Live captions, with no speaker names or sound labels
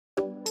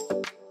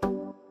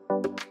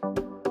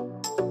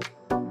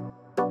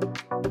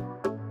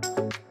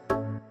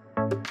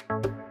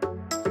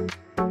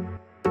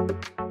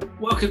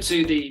Welcome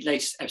to the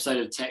latest episode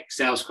of Tech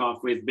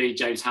Salescraft with me,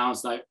 James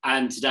Hounslow.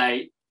 And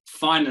today,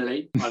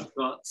 finally, I've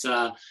got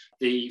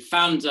the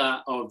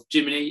founder of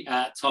Jiminy,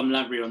 Tom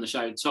Lavery, on the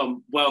show.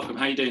 Tom, welcome.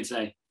 How are you doing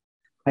today?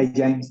 Hey,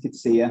 James. Good to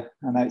see you.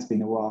 I know it's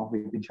been a while.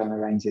 We've been trying to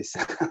arrange this.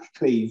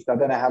 Please. I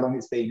don't know how long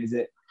it's been. Is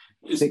it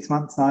 6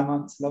 months, 9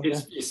 months, longer?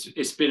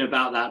 It's been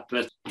about that,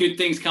 but good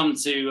things come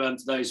to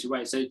those who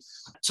wait. So,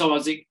 Tom, I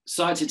was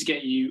excited to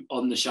get you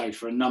on the show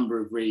for a number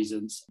of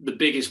reasons. The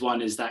biggest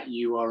one is that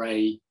you are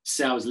a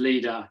sales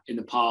leader in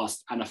the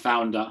past and a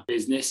founder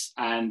business,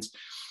 and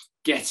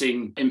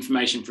getting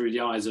information through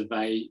the eyes of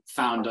a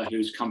founder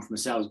who's come from a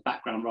sales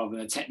background rather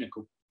than a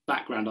technical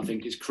background, I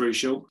think, is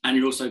crucial. And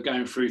you're also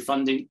going through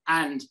funding,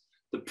 and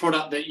the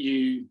product that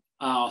you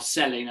are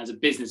selling as a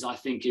business, I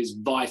think, is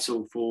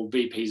vital for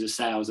VPs of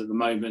sales at the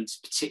moment,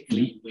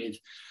 particularly with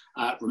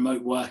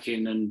remote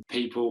working and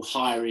people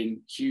hiring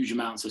huge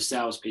amounts of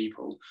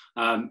salespeople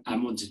and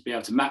wanting to be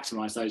able to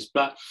maximize those.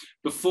 But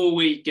before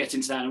we get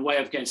into that, a way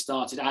of getting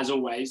started, as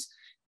always,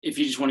 if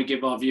you just want to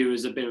give our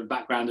viewers a bit of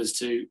background as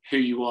to who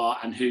you are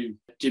and who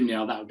Jiminy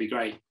are, that would be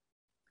great.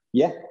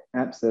 Yeah,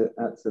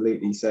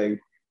 absolutely. So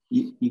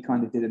you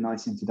kind of did a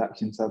nice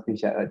introduction, so I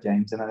appreciate that,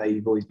 James. And I know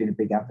you've always been a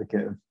big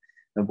advocate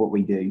of what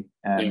we do,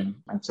 and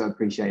so I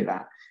appreciate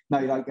that.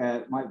 No,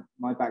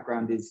 my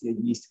background is, it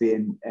used to be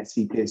in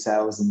SVP of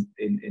sales and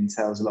in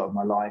sales a lot of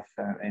my life,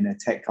 in a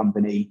tech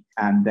company,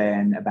 and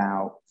then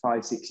about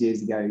 5-6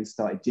 years ago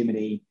started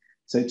Jiminy.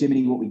 So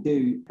Jiminy, what we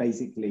do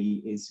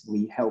basically is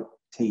we help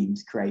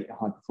teams create a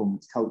high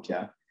performance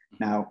culture.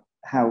 Now,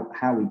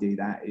 how we do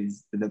that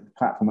is the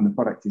platform and the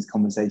product is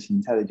conversation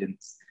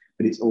intelligence,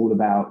 but it's all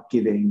about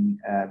giving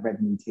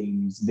revenue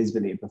teams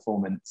visibility of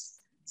performance,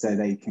 so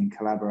they can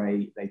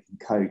collaborate, they can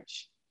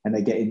coach, and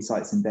they get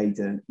insights and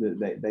data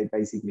that they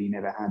basically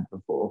never had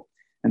before.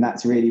 And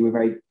that's really, we're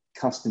very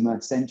customer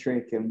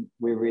centric, and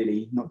we're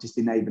really not just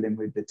enabling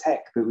with the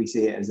tech, but we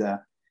see it as a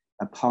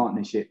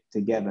partnership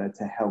together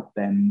to help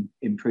them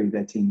improve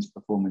their team's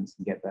performance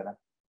and get better.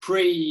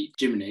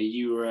 Pre-Jiminy,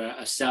 you were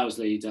a sales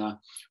leader.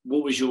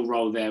 What was your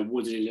role there?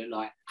 What did it look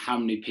like? How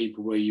many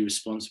people were you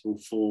responsible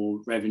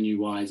for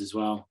revenue-wise as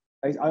well?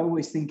 I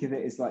always think of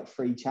it as like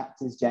 3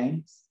 chapters,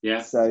 James.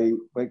 Yeah. So,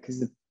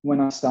 because when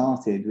I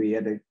started, we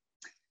had a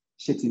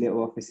shitty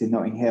little office in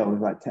Notting Hill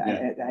with like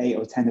 8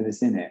 or 10 of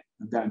us in it.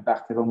 I'm going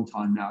back a long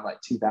time now,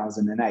 like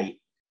 2008.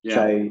 Yeah.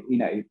 So,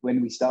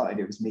 when we started,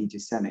 it was me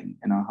just selling,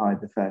 and I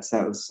hired the first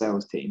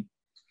sales team.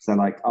 So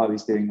like I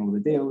was doing all the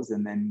deals,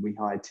 and then we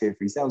hired 2 or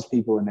 3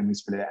 salespeople, and then we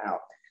split it out.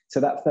 So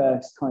that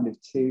first kind of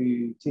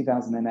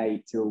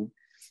 2008 till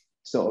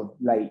sort of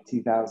late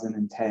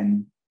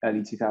 2010,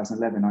 early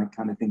 2011, I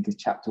kind of think as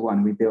chapter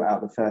 1. We built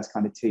out the first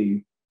kind of 2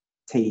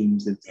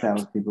 teams of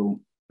salespeople,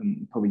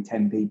 probably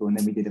 10 people, and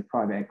then we did a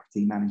private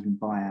equity management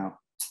buyout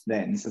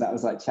then. So that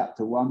was like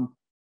chapter 1.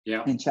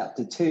 Yeah. In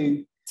chapter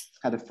 2,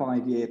 had a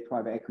 5-year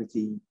private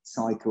equity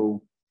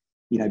cycle,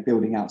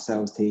 building out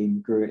sales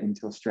team, grew it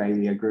into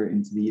Australia, grew it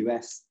into the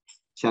US.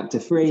 Chapter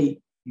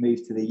 3,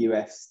 moved to the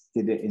US,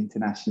 did it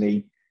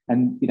internationally.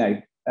 And,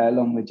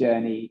 along the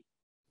journey,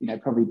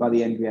 probably by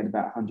the end, we had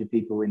about 100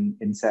 people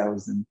in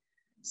sales and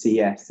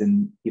CS.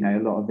 And, a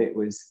lot of it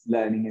was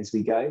learning as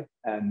we go.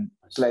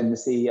 Glenn, the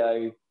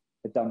CEO,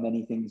 had done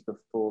many things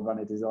before, run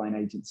a design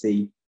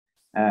agency,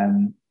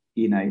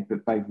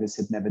 but both of us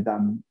had never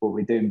done what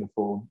we're doing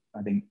before.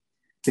 I think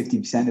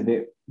 50% of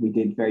it we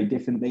did very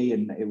differently,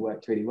 and it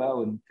worked really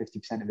well, and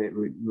 50% of it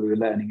we were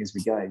learning as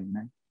we go.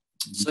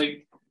 So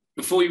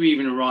before you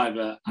even arrive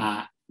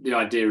at the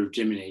idea of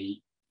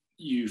Jiminy,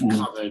 you've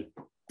covered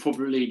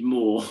probably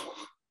more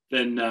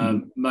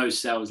than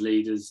most sales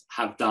leaders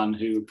have done,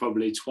 who are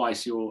probably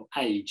twice your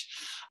age.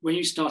 When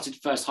you started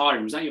first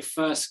hiring, was that your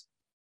first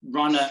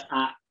run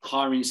at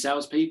hiring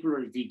salespeople,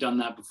 or have you done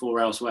that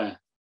before elsewhere?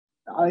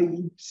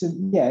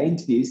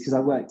 Interviews, because I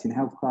worked in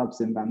health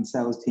clubs and ran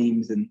sales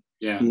teams, and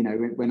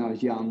when I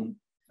was young,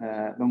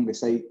 longer.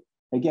 So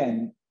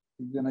again,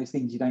 one of those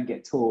things you don't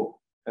get taught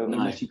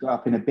unless you grow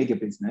up in a bigger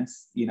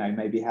business.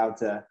 Maybe how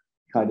to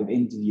kind of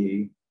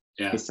interview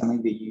is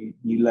something that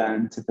you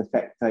learn to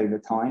perfect over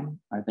time,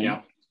 I think.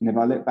 Yeah. And if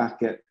I look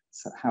back at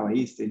how I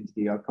used to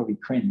interview, I'd probably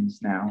cringe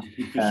now.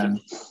 The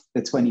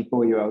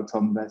 24-year-old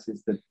Tom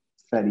versus the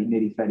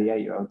nearly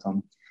 38-year-old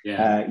Tom.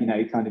 Yeah.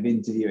 Kind of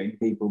interviewing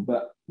people.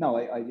 But no,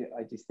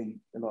 I just think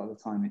a lot of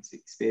the time it's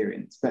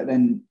experience. But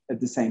then at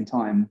the same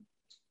time,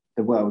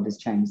 the world has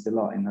changed a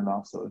lot in the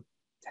last sort of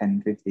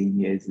 10, 15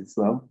 years as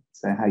well.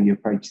 So how you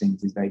approach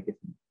things is very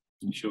different.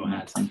 Sure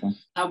has.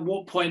 At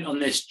what point on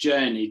this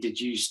journey did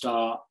you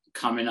start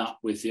coming up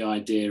with the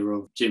idea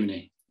of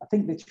Jiminy? I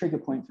think the trigger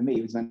point for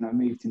me was when I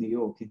moved to New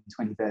York in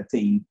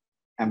 2013,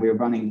 and we were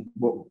running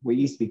what we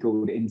used to be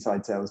called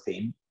inside sales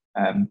team.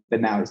 But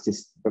now it's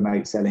just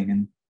remote selling,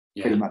 and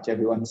pretty much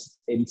everyone's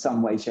in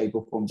some way, shape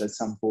or form does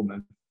some form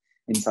of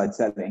inside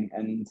selling.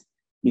 And,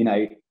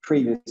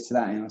 previous to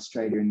that in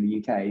Australia and the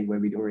UK, where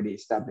we'd already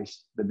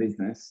established the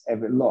business, a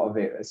lot of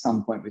it at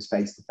some point was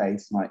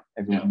face-to-face, like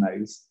everyone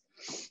knows.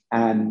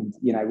 And,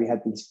 we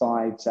had these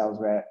 5 sales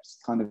reps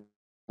kind of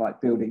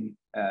like building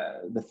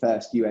the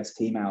first US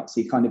team out.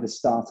 So you're kind of a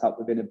startup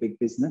within a big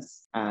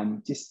business.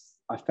 And just,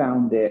 I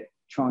found it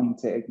trying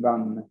to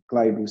run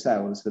global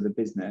sales for the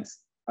business.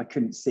 I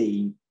couldn't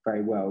see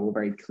very well or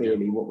very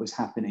clearly what was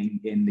happening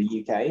in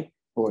the UK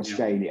or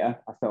Australia.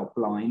 I felt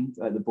blind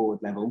at the board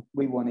level.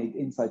 We wanted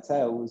inside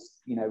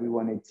sales, we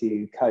wanted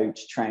to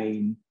coach,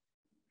 train,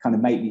 kind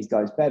of make these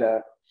guys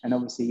better. And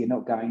obviously you're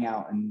not going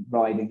out and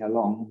riding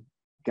along,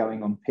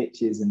 going on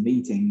pitches and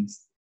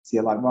meetings. So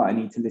you're like, right, I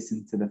need to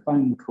listen to the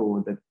phone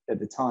call that at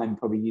the time,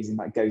 probably using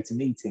like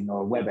GoToMeeting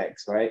or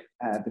WebEx, right?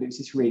 But it was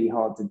just really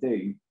hard to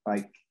do.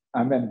 Like,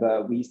 I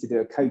remember we used to do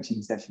a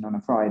coaching session on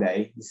a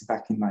Friday. This is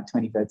back in like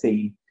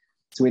 2013.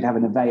 So we'd have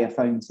an Avaya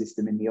phone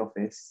system in the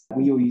office.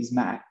 We all use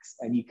Macs,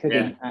 and you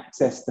couldn't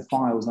access the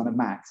files on a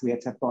Mac. So we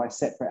had to buy a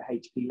separate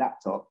HP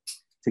laptop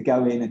to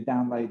go in and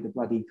download the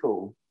bloody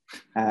call.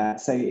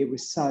 So it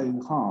was so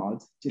hard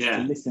just to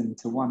listen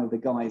to one of the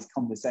guys'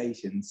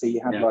 conversations. So you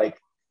had like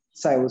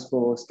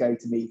Salesforce,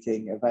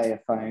 GoToMeeting, Avaya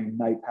phone,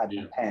 notepad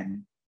and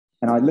pen.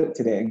 And I looked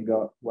at it and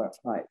got, well,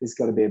 right, there's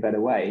got to be a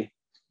better way.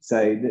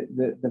 So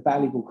the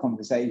valuable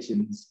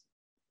conversations,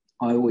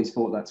 I always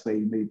thought that's where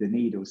you move the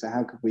needle. So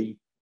how could we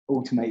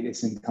automate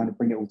this and kind of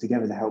bring it all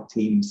together to help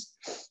teams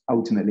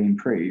ultimately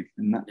improve?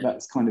 And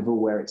that's kind of all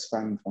where it's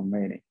sprung from,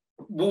 really.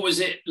 What was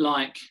it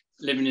like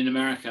living in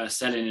America,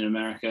 selling in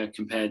America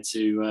compared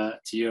to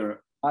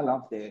Europe? I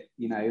loved it.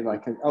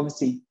 Like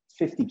obviously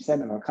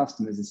 50% of our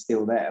customers are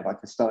still there. Like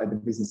I started the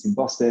business in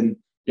Boston.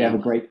 We have a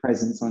great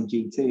presence on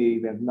G2.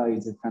 We have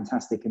loads of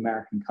fantastic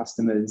American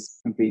customers,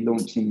 and be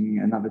launching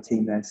another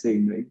team there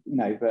soon.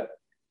 But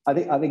I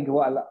think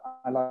what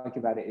I like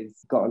about it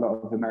is got a lot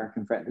of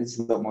American friends. This is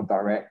a lot more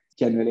direct.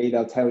 Generally,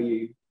 they'll tell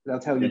you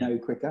no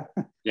quicker.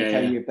 They'll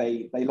tell you if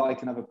they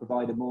like another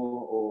provider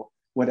more or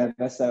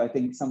whatever. So I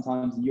think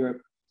sometimes in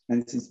Europe,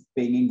 and this is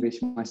being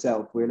English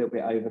myself, we're a little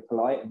bit over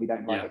polite and we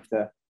don't like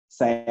to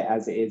say it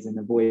as it is and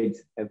avoid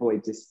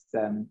just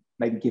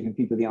maybe giving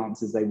people the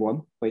answers they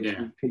want, which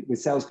with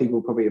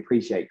salespeople probably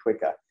appreciate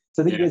quicker.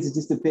 So I think there's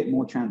just a bit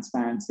more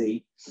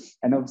transparency.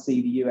 And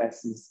obviously the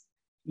US is,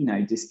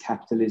 just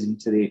capitalism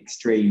to the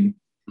extreme,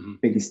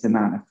 biggest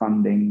amount of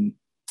funding.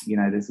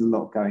 There's a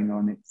lot going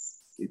on.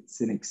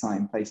 It's an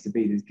exciting place to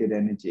be. There's good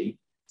energy.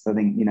 So I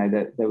think,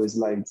 that there was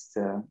loads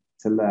to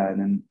learn.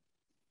 And,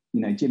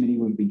 Jiminy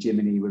wouldn't be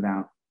Jiminy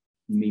without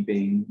me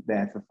being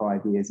there for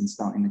 5 years and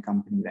starting the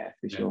company there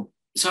for sure.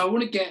 So I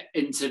want to get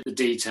into the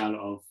detail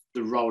of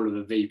the role of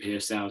a VP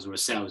of sales or a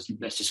sales,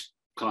 let's just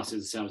class it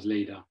as a sales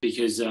leader,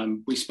 because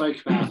we spoke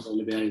about it a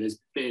little bit earlier. There's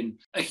been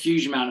a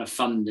huge amount of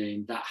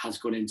funding that has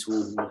gone into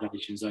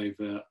organizations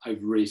over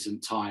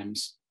recent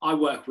times. I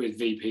work with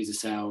VPs of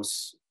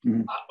sales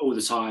all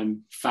the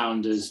time,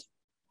 founders,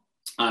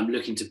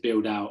 looking to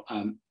build out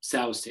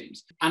sales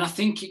teams. And I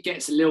think it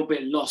gets a little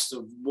bit lost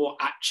of what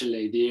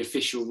actually the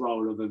official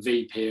role of a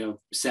VP of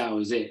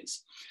sales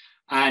is.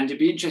 And it'd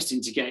be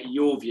interesting to get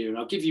your view. And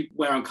I'll give you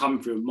where I'm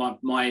coming from.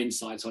 My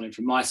insights on it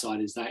from my side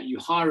is that you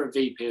hire a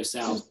VP of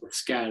sales to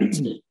scale a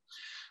team.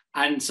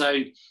 And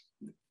so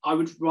I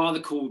would rather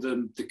call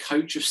them the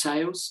coach of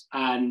sales,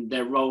 and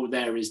their role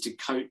there is to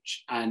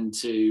coach and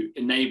to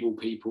enable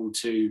people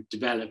to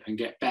develop and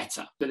get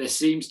better. But there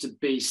seems to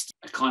be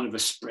a kind of a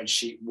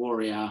spreadsheet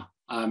warrior,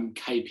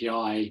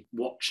 KPI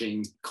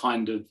watching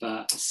kind of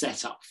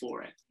setup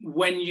for it.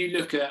 When you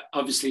look at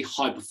obviously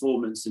high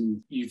performance and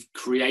you've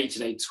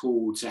created a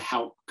tool to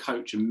help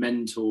coach and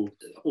mentor,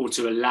 or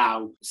to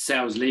allow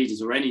sales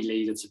leaders or any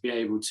leader to be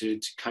able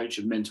to coach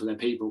and mentor their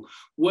people,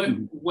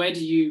 what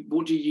do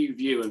you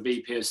view a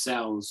VP of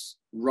sales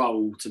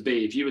role to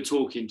be? If you were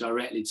talking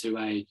directly to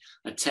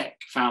a tech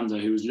founder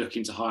who was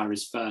looking to hire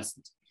his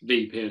first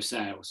VP of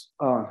sales.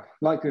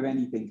 Like with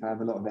anything, I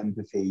have a lot of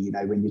empathy,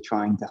 when you're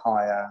trying to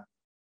hire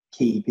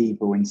key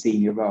people in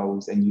senior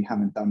roles and you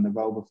haven't done the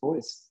role before.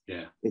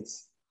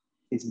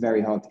 It's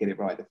very hard to get it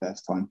right the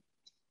first time.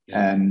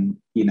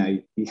 You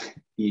know,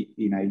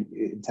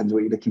 in terms of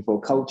what you're looking for,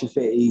 culture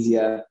fit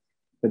easier,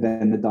 but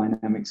then the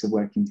dynamics of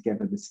working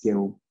together, the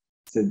skill.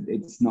 So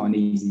it's not an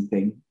easy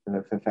thing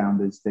for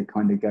founders to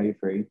kind of go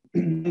through.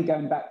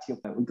 Going back to your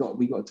point,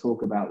 we got to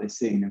talk about this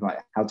soon, about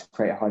how to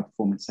create a high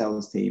performance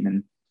sales team.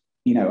 And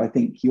I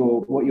think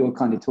what you're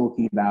kind of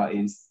talking about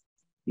is,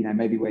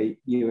 maybe where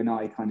you and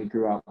I kind of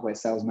grew up, where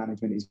sales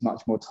management is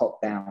much more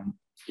top down,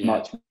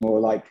 much more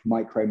like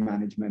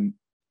micromanagement.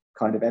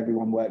 Kind of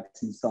everyone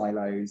works in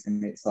silos,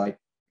 and it's like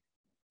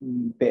a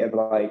bit of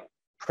like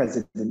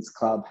president's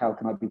club. How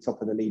can I be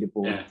top of the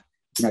leaderboard?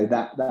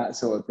 That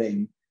sort of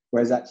thing.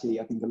 Whereas actually,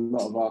 I think a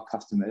lot of our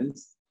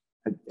customers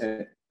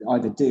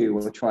either do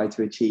or try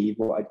to achieve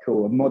what I'd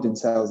call a modern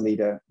sales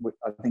leader.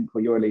 I think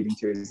what you're alluding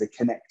to is a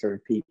connector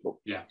of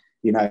people.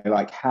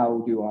 Like,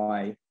 how do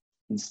I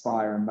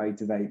inspire and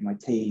motivate my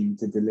team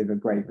to deliver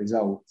great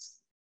results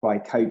by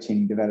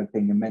coaching,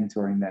 developing and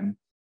mentoring them,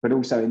 but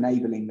also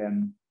enabling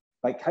them.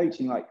 Like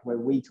coaching, like where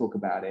we talk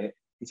about it,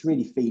 it's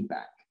really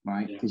feedback,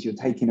 right? Because you're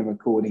taking a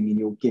recording and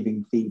you're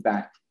giving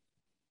feedback,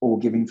 or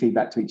giving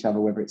feedback to each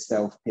other, whether it's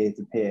self, peer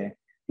to peer.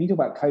 when you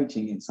talk about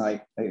coaching, it's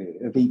like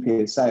a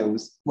VP of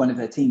sales, one of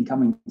their team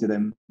coming to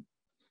them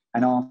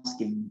and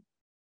asking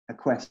a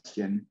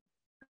question,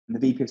 and the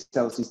VP of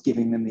sales is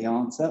giving them the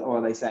answer, or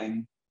are they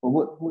saying,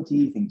 well, what do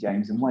you think,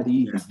 James, and why do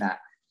you think that?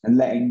 And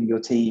letting your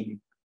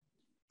team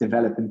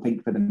develop and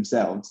think for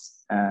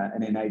themselves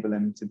and enable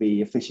them to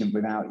be efficient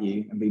without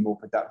you and be more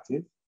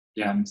productive.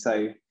 I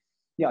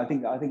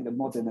think the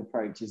modern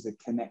approach is a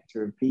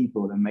connector of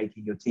people and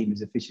making your team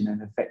as efficient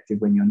and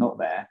effective when you're not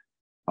there.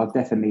 I've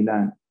definitely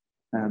learned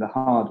the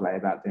hard way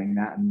about doing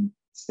that, and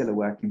still a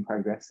work in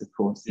progress, of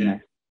course. You know,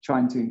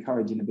 trying to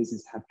encourage in a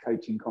business to have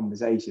coaching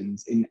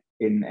conversations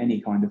in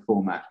any kind of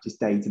format, just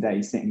day to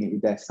day, sitting at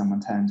your desk,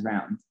 someone turns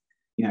around,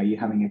 you know, you're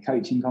having a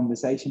coaching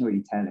conversation, or are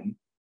you telling?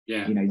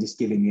 You know, just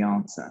giving the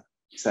answer.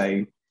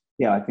 So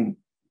I think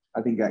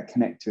that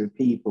connector of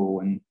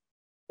people and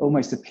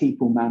almost a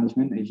people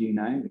management, as you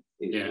know,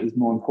 is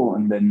more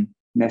important than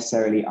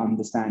necessarily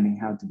understanding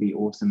how to be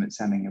awesome at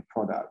selling a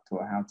product,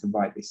 or how to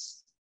write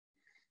this,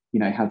 you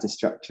know, how to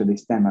structure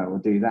this demo or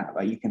do that.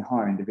 Like, you can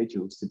hire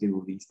individuals to do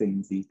all these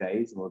things these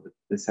days, or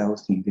the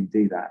sales team can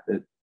do that.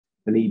 The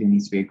leader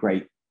needs to be a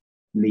great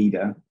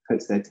leader,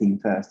 puts their team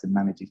first and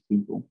manages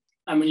people.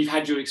 And when you've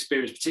had your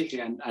experience,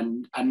 particularly,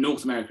 and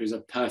North America is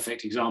a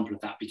perfect example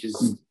of that,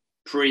 because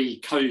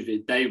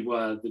pre-COVID, they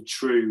were the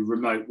true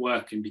remote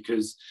working,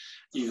 because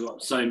you've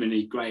got so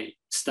many great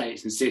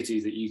states and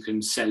cities that you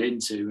can sell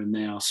into, and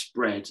they are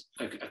spread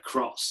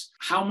across.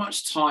 How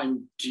much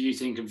time do you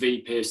think a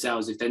VP of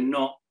sales, if they're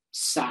not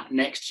sat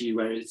next to you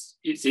where it's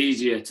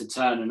easier to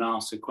turn and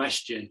ask a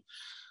question,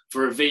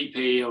 for a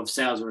VP of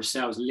sales or a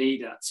sales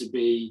leader to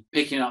be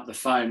picking up the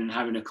phone and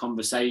having a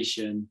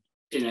conversation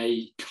in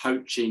a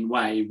coaching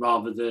way,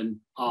 rather than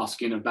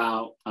asking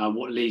about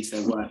what leads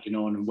they're working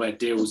on and where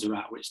deals are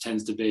at, which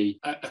tends to be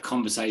a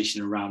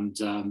conversation around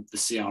the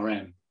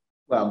CRM?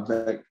 Well,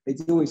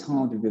 it's always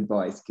hard with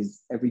advice,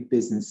 because every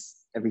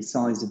business, every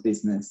size of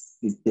business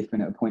is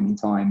different at a point in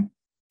time.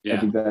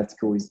 Every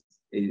vertical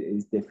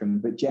is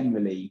different. But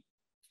generally,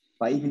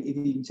 like, even if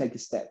you take a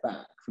step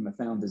back from a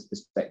founder's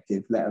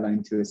perspective, let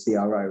alone to a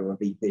CRO or a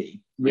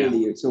VP,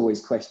 really it's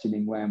always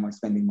questioning, where am I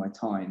spending my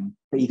time?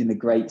 But even the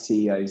great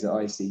CEOs that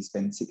I see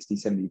spend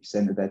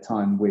 60-70% of their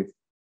time with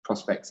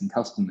prospects and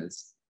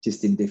customers,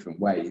 just in different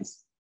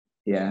ways.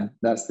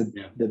 That's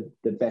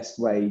the best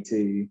way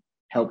to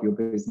help your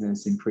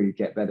business improve,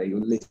 get better. You're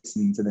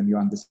listening to them, you're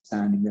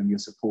understanding them, you're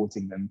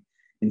supporting them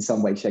in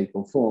some way, shape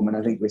or form. And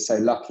I think we're so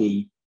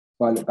lucky.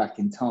 If I look back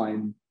in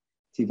time,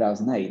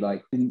 2008,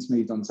 like, things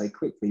moved on so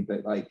quickly,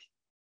 but like,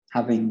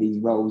 having these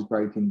roles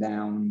broken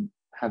down,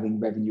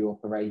 having revenue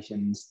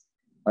operations,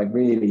 like,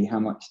 really how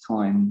much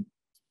time,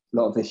 a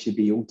lot of this should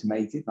be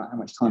automated. Like, how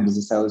much time does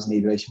a sales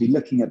leader? They should be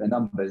looking at the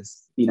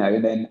numbers, you know,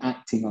 and then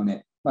acting on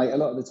it. Like, a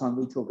lot of the time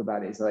we talk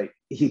about it is like,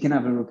 if you can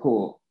have a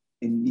report,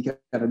 you can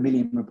have 1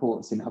 million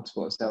reports in HubSpot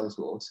or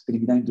Salesforce, but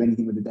if you don't do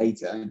anything with the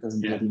data, it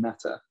doesn't bloody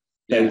matter.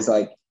 So it's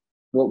like,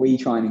 what we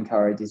try and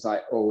encourage is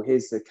like, oh,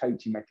 here's the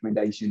coaching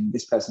recommendation.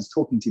 This person's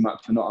talking too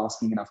much, you're not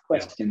asking enough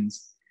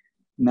questions.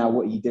 Now,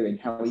 what are you doing?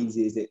 How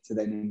easy is it to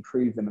then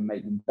improve them and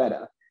make them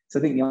better? So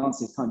I think the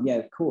answer is time. Yeah,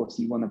 of course,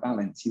 you want to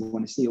balance. You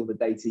want to see all the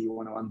data. You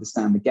want to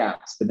understand the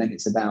gaps. But then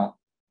it's about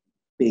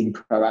being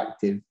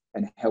proactive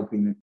and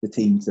helping the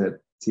team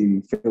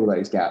to fill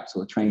those gaps,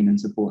 or train and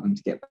support them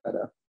to get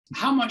better.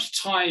 How much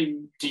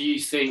time do you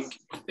think,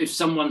 if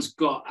someone's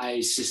got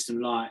a system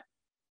like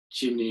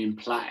Jimny in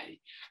play,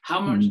 how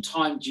much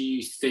time do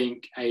you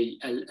think a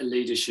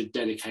leader should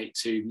dedicate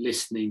to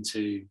listening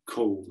to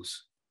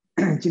calls?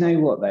 Do you know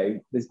what, though?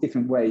 There's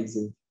different ways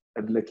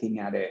of looking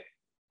at it.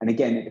 And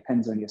again, it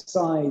depends on your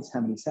size, how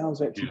many sales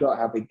reps you've got,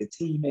 how big the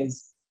team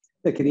is.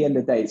 Look, at the end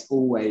of the day, it's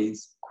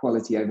always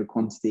quality over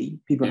quantity.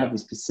 People have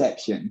this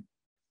perception.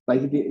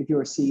 Like, if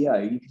you're a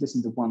CEO, you could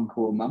listen to one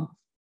call a month,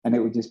 and it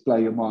would just blow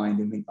your mind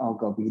and think, oh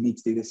God, we need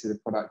to do this with the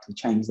product or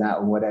change that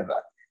or whatever.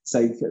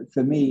 So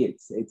for me,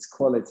 it's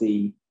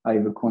quality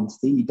over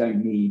quantity. You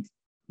don't need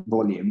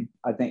volume.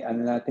 I think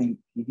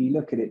if you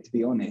look at it, to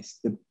be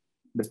honest, the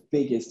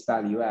biggest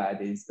value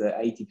add is that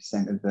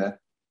 80% of the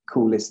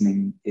call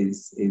listening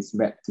is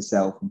rep to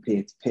self and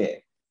peer to peer.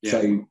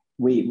 So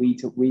we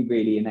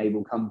really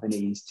enable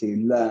companies to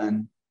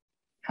learn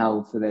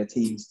how for their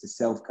teams to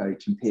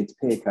self-coach and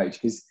peer-to-peer coach,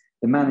 because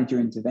the manager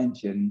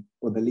intervention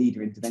or the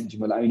leader intervention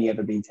will only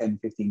ever be 10,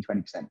 15,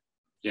 20%.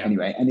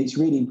 Anyway, and it's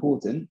really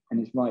important, and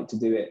it's right to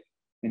do it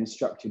in a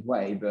structured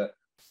way, but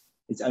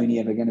it's only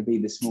ever going to be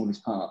the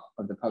smallest part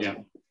of the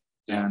puzzle.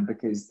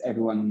 Because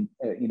everyone,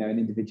 an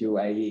individual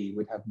AE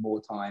would have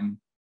more time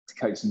to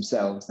coach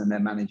themselves than their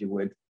manager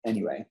would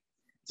anyway.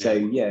 So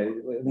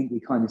I think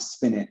we kind of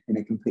spin it in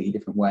a completely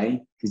different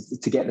way, because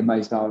to get the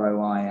most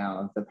ROI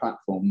out of the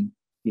platform,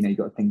 you've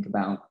got to think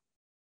about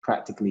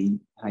practically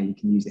how you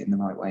can use it in the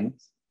right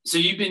ways. So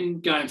you've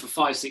been going for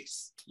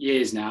 5-6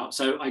 years now.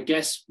 So I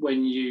guess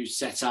when you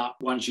set up,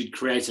 once you'd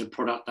created a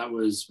product that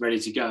was ready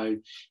to go,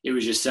 it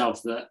was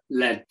yourself that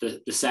led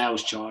the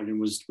sales charge and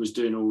was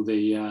doing all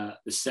the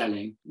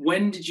selling.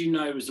 When did you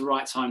know it was the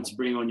right time to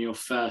bring on your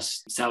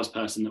first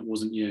salesperson that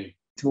wasn't you?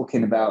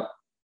 Talking about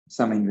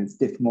something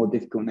that's more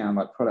difficult now,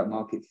 like product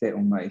market fit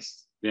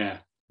almost. Yeah.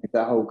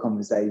 That whole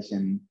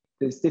conversation.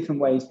 There's different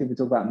ways people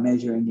talk about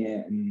measuring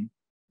it, and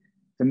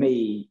for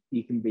me,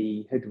 you can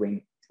be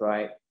hoodwinked,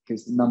 right?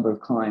 Because the number of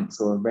clients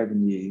or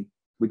revenue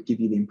would give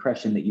you the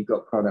impression that you've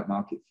got product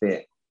market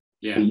fit,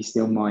 but you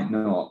still might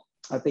not.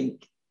 I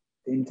think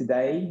in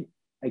today,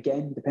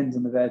 again, depends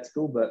on the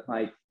vertical, but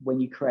like when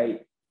you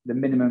create the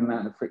minimum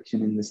amount of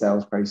friction in the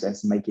sales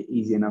process and make it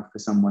easy enough for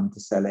someone to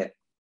sell it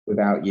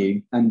without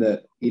you, and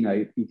that, you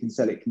know, you can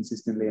sell it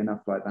consistently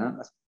enough like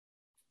that.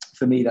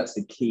 For me, that's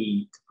the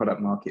key to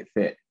product market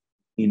fit.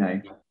 You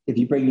know, if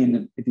you bring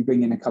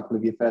in a couple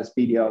of your first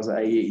BDRs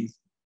at AEs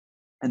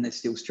and they're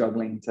still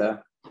struggling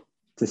to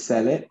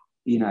sell it,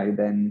 you know,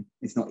 then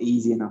it's not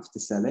easy enough to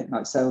sell it.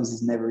 Like sales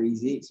is never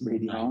easy. It's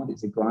really hard.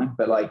 It's a grind.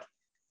 But like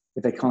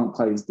if they can't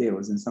close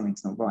deals and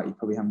something's not right, you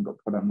probably haven't got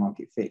product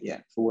market fit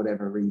yet for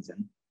whatever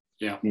reason.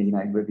 Yeah. You know,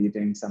 whether you're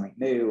doing something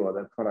new or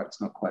the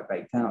product's not quite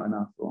baked out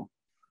enough, or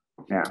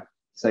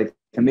So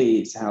for me,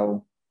 it's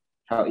how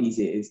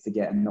easy it is to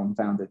get a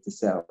non-founder to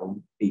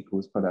sell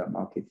equals product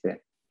market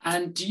fit.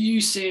 And do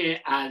you see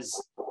it as,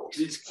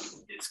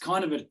 because it's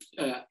kind of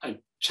a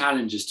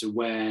challenge as to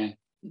where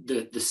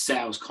the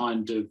sales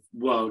kind of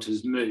world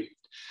has moved.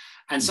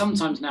 And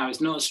sometimes now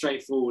it's not as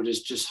straightforward as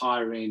just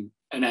hiring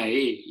an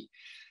AE.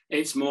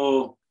 It's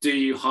more, do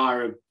you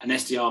hire an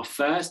SDR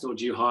first, or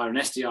do you hire an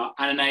SDR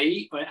and an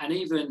AE? And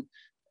even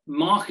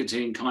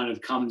marketing kind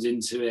of comes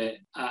into it.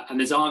 And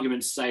there's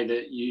arguments to say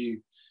that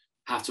you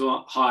have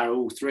to hire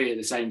all three at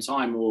the same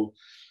time, or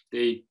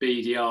the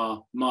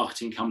BDR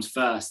marketing comes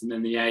first and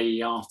then the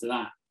AE after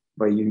that.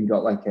 Where you've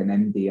got like an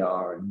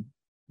MDR and,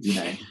 you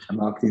know, a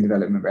marketing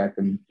development rep,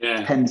 and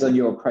depends on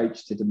your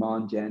approach to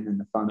demand gen and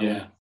the funnel.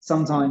 Yeah.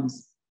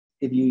 Sometimes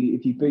if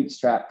you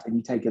bootstrap and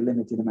you take a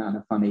limited amount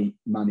of money,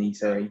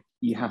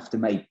 you have to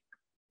make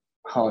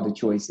harder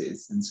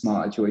choices and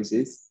smarter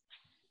choices.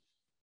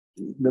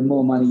 The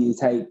more money you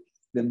take,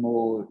 the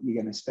more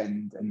you're going to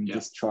spend and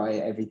just try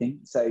everything.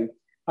 So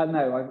I don't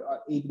know, I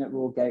even at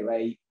Raw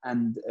Gateway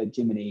and at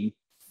Jiminy,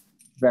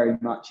 very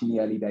much in the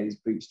early days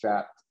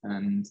bootstrapped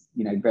and,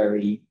 you know,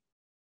 very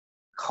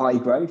high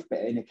growth, but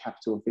in a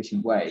capital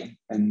efficient way.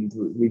 And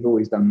we've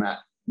always done that,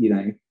 you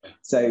know.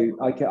 So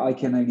I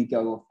can only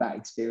go off that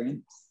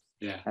experience.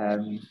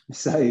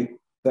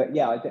 But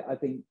yeah, I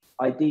think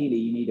ideally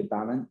you need a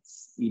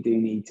balance. You do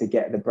need to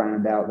get the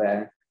brand out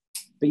there,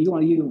 but you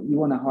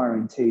want to hire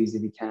in twos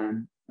if you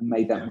can, and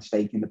made that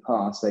mistake in the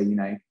past. So, you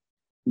know,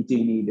 you do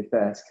need the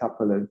first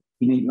couple of,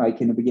 you need,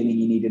 like in the beginning,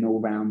 you need an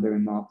all-rounder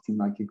in marketing,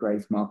 like a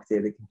growth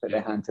marketer that can put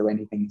their hand to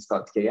anything and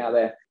start to get out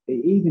there.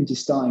 Even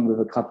just starting with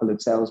a couple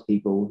of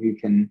salespeople who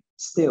can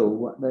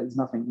still, there's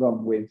nothing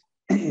wrong with,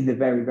 in the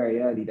very, very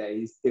early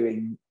days,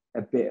 doing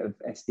a bit of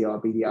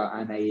SDR,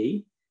 BDR and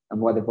AE, and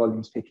while the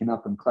volume's picking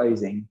up and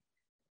closing,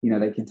 you know,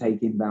 they can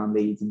take inbound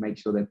leads and make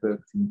sure they're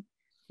booked. And,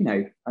 you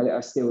know,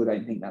 I still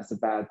don't think that's a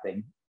bad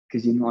thing,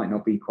 because you might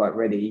not be quite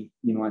ready.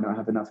 You might not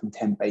have enough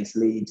intent-based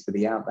leads for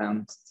the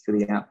outbound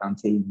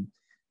team,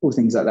 all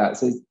things like that.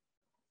 So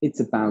it's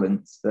a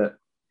balance. But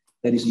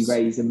then if you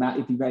raise a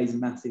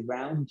massive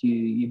round,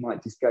 you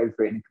might just go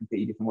for it in a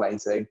completely different way.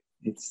 So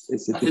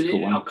it's a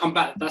difficult one. I'll come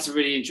back. That's a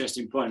really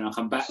interesting point. I'll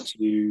come back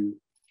to you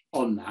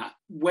on that.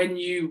 When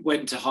you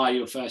went to hire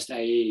your first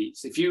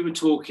AEs, if you were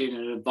talking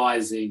and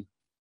advising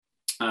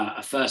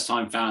a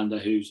first-time founder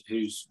who's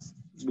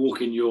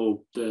walking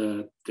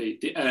the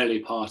early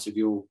part of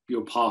your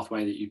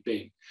pathway that you've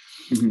been,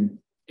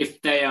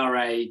 if they are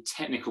a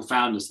technical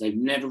founder, so they've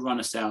never run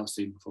a sales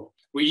team before,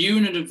 were you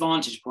in an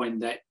advantage point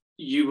that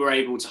you were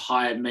able to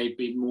hire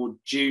maybe more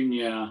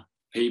junior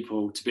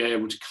people to be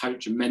able to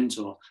coach and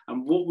mentor?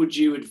 And what would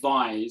you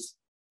advise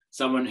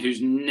someone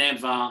who's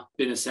never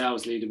been a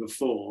sales leader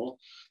before,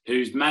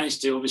 who's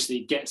managed to obviously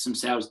get some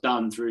sales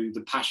done through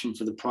the passion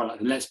for the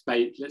product? And let's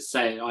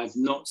say I've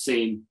not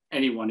seen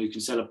anyone who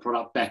can sell a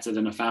product better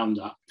than a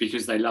founder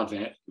because they love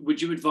it.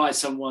 Would you advise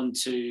someone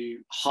to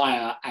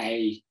hire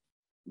a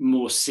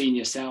more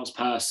senior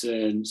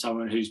salesperson,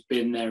 someone who's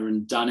been there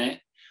and done it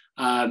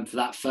for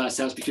that first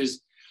sales?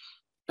 Because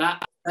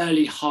that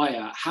early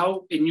hire,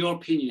 how, in your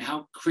opinion,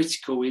 how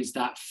critical is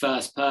that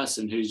first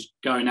person who's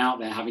going out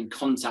there having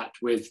contact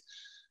with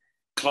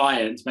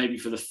clients maybe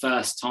for the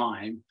first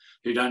time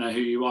who don't know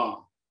who you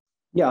are?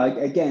 Yeah,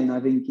 again, I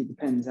think it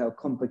depends how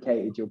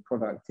complicated your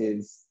product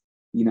is.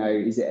 You know,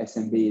 is it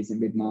SMB, is it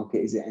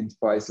mid-market, is it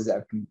enterprise, does it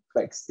have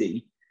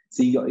complexity?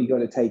 So you got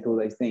to take all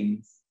those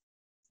things.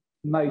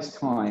 Most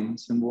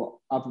times, from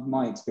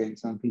my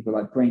experience, when people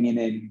like bringing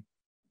in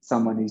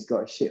someone who's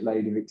got a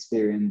shitload of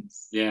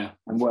experience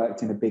and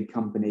worked in a big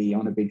company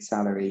on a big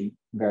salary,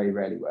 very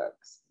rarely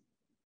works.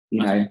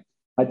 You know,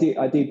 I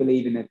do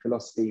believe in a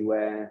philosophy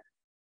where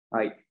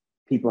like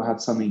people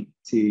have something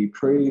to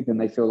prove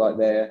and they feel like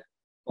they're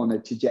on a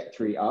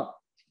trajectory up.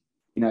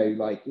 You know,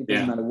 like it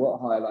doesn't matter what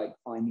hire, like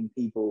finding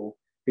people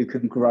who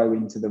can grow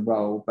into the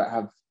role but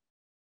have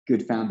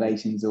good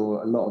foundations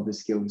or a lot of the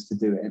skills to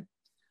do it.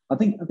 I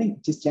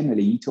think just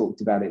generally, you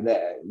talked about it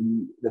there,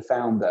 the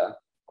founder.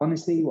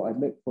 Honestly, what I'd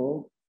look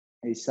for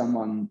is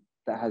someone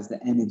that has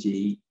the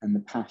energy and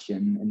the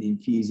passion and the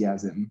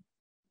enthusiasm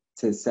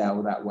to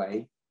sell that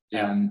way.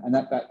 Yeah. And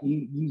that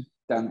you've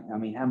done, I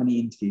mean, how many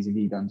interviews have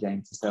you done,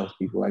 James, to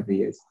salespeople over the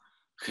years?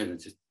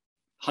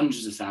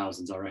 Hundreds of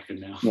thousands, I reckon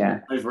now.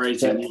 Yeah. Over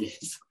 18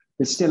 years.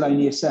 There's still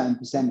only a certain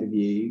percent of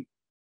you,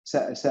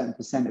 a certain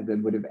percent of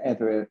them would have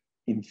ever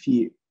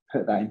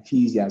put that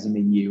enthusiasm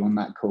in you on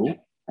that call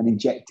and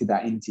injected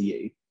that into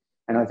you.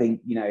 And I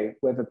think, you know,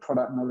 whether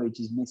product knowledge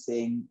is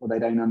missing or they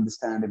don't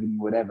understand everything,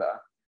 whatever,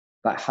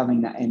 but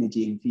having that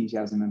energy,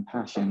 enthusiasm and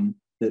passion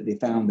that the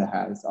founder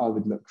has, I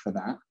would look for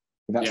that.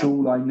 If that's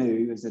all I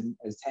knew as a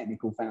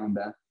technical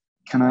founder,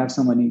 can I have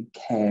someone who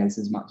cares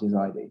as much as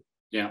I do?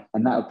 Yeah.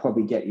 And that would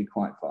probably get you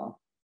quite far.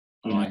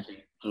 I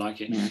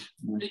like it. Yeah.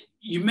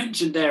 You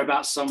mentioned there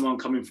about someone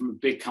coming from a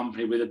big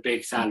company with a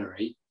big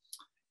salary.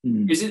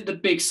 Is it the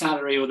big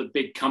salary or the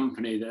big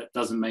company that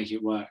doesn't make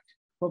it work?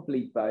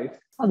 Probably both.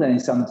 I don't know,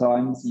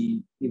 sometimes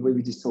we were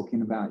just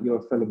talking about, you're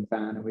a Fulham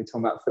fan and we're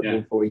talking about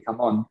football before we come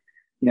on.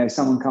 You know,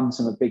 someone comes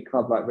from a big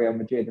club like Real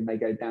Madrid and they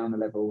go down a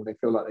level, they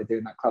feel like they're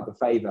doing that club a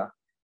favour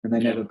and they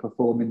never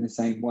perform in the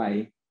same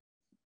way.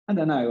 I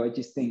don't know, I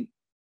just think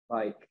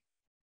like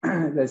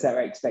there's that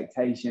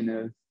expectation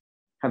of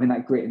having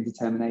that grit and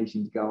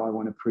determination to go, I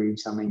want to prove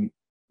something.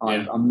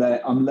 I'm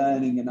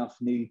learning enough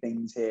new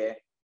things here.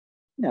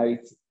 You know,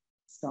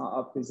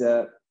 startup is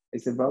a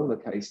roller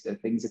coaster.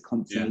 Things are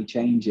constantly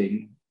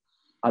changing.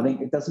 I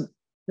think it doesn't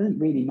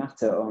really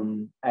matter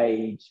on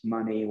age,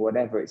 money,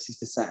 whatever. It's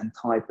just a certain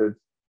type of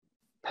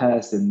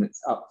person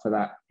that's up for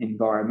that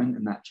environment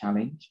and that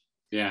challenge.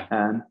 Yeah.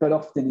 But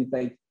often if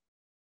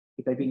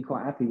they've been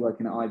quite happy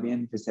working at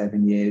IBM for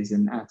 7 years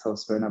and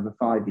Atos for another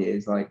 5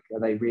 years, like, are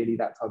they really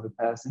that type of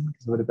person?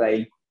 Because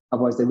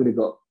otherwise they would have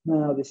got,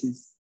 no,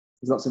 there's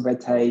lots of red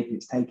tape,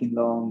 it's taking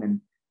long,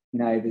 and you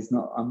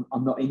know,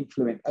 I'm not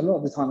influenced. A lot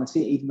of the time I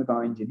see it even with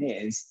our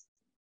engineers.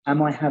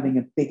 Am I having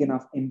a big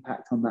enough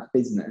impact on that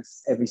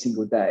business every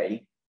single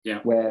day?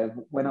 Yeah. Where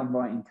when I'm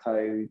writing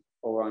code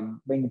or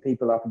I'm ringing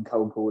people up and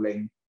cold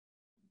calling,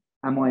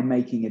 am I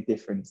making a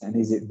difference and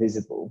is it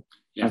visible?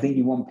 Yeah. I think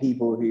you want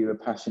people who are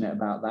passionate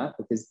about that,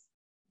 because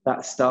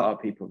that's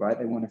startup people, right?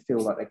 They want to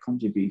feel like they're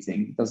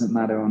contributing. It doesn't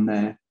matter on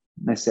their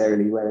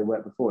necessarily where they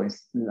worked before.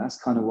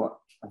 That's kind of what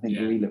I think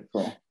we look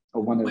for,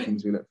 or one of the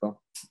things we look for.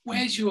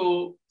 Where's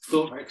your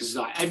thought? Because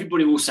like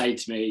everybody will say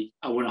to me,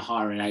 I want to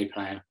hire an A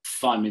player,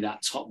 find me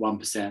that top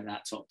 1%,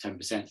 that top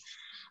 10%.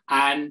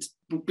 And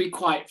we'll be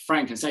quite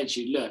frank and say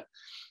to you, look,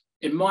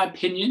 in my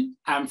opinion,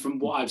 and from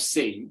what I've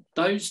seen,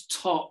 those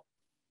top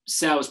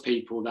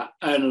salespeople that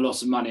earn a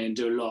lot of money and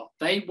do a lot,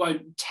 they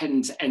won't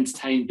tend to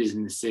entertain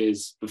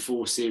businesses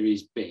before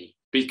Series B,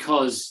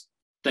 because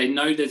they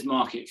know there's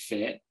market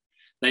fit,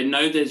 they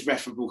know there's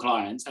referable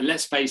clients, and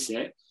let's face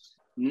it,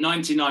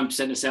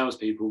 99% of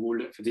salespeople will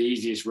look for the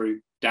easiest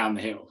route down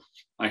the hill.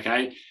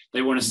 Okay,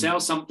 they want to sell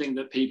something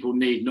that people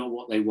need, not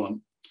what they want,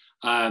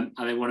 and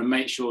they want to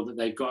make sure that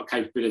they've got a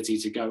capability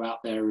to go out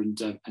there and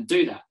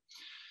do that.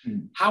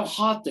 How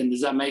hard then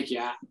does that make it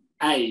at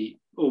A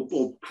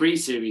or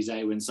pre-Series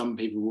A, when some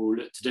people will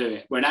look to do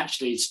it, when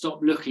actually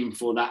stop looking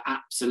for that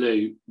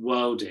absolute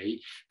worldie,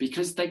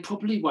 because they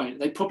probably won't.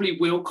 They probably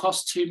will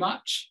cost too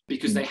much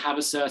because they have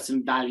a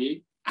certain value.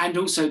 And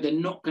also they're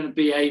not going to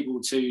be able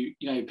to, you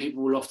know,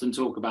 people will often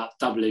talk about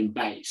doubling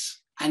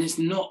base. And it's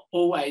not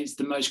always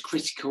the most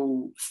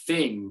critical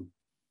thing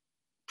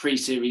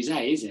pre-Series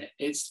A, is it?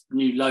 It's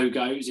new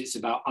logos, it's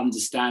about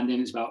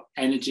understanding, it's about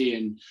energy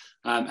and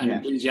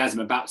enthusiasm,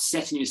 about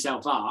setting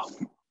yourself up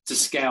to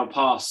scale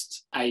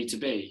past A to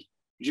B.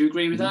 Would you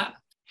agree with that?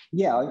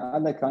 Yeah,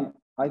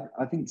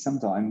 I think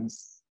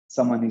sometimes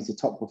someone who's a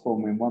top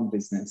performer in one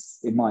business,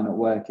 it might not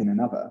work in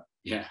another.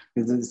 Yeah.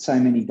 Because there's so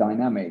many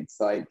dynamics,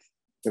 like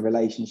the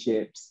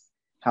relationships,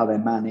 how they're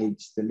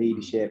managed, the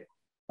leadership.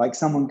 Like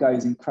someone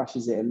goes and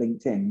crushes it at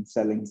LinkedIn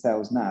selling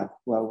sales nav.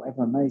 Well,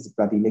 everyone knows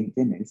what bloody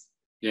LinkedIn is.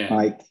 Yeah.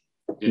 Like,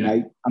 you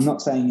know, I'm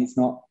not saying there's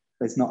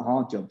not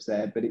hard jobs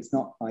there, but it's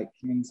not like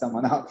ringing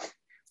someone up,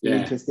 you're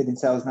interested in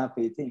sales nav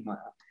for your team. Like,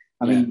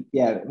 I mean,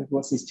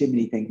 what's this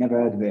Jiminy thing?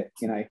 Never heard of it.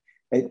 You know,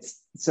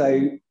 it's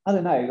so, I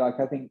don't know. Like,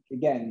 I think,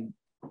 again,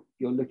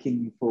 you're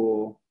looking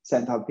for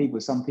certain type of people.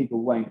 Some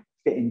people won't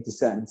fit into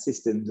certain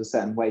systems or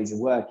certain ways of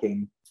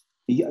working.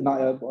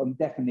 I'm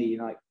definitely,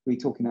 like we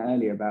were talking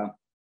earlier about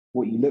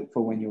what you look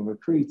for when you're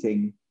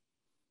recruiting,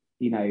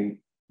 you know,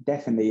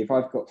 definitely if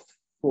I've got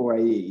 4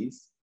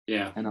 AEs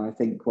and I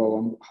think, well,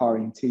 I'm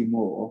hiring 2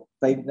 more,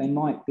 they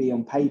might be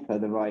on paper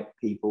the right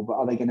people, but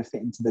are they going to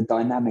fit into the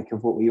dynamic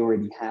of what we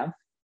already have?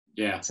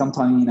 Yeah.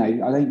 Sometimes, you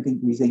know, I don't think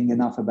we think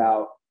enough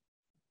about,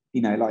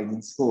 you know, like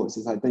in sports,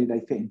 it's like, do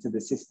they fit into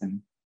the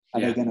system?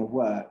 Are they going to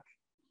work?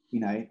 You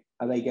know,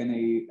 are they going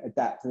to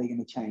adapt? Are they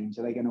going to change?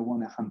 Are they going to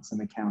want to hunt some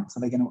accounts? Are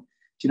they going to,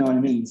 do you know what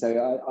I mean?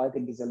 So I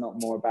think it's a lot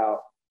more about,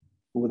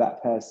 will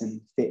that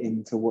person fit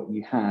into what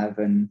you have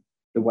and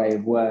the way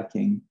of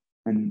working?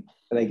 And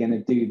are they going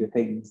to do the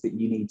things that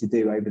you need to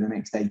do over the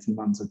next 18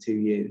 months or 2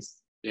 years?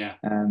 Yeah.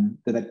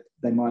 That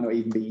they might not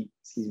even be,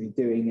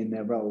 doing in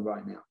their role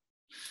right now,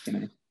 you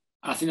know?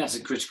 I think that's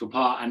a critical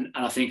part. And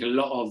I think a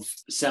lot of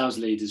sales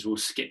leaders will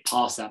skip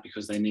past that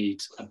because they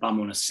need a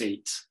bum on a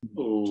seat,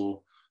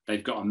 or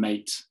they've got a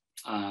mate,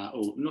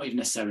 or not even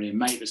necessarily a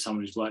mate, but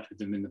someone who's worked with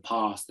them in the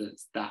past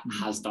that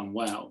has done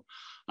well,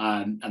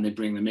 and they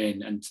bring them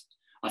in. And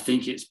I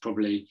think it's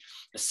probably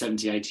a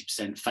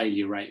 70-80%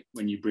 failure rate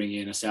when you bring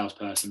in a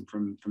salesperson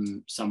from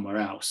somewhere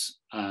else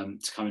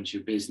to come into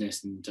your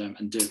business and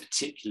do it,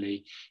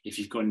 particularly if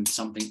you've gone into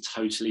something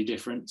totally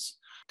different.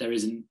 There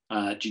isn't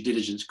due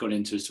diligence gone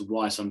into as to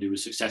why somebody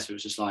was successful.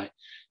 It's just like,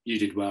 you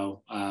did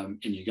well, in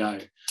you go.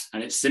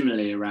 And it's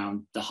similarly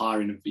around the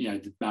hiring of, the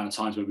amount of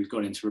times where we've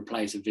gone in to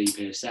replace a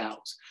VP of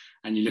sales,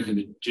 and you look at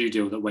the due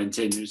deal that went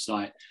in, it's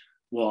like,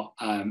 what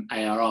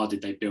ARR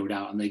did they build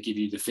out? And they give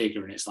you the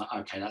figure, and it's like,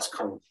 okay, that's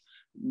cool.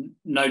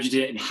 No due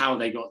diligence in how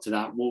they got to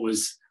that, what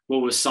was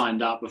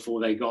signed up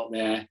before they got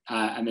there,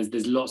 and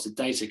there's lots of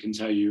data can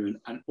tell you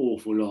an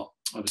awful lot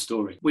of a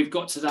story. We've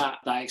got to that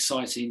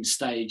exciting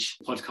stage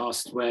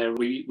podcast where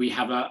we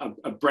have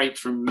a break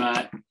from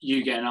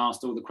you getting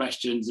asked all the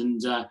questions,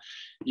 and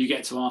you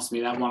get to ask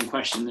me that one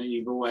question that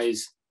you've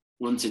always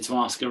wanted to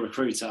ask a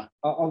recruiter.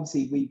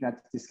 Obviously, we've had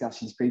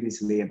discussions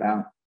previously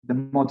about the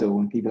model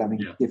and people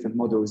having different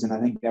models, and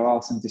I think there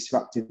are some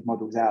disruptive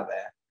models out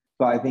there.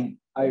 But I think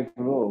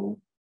overall,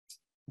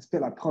 it's a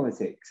bit like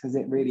politics. Has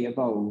it really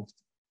evolved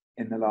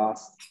in the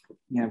last,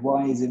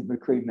 why isn't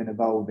recruitment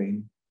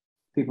evolving?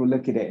 People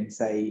look at it and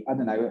say, I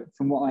don't know,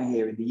 from what I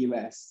hear in the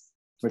US,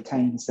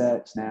 retained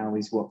search now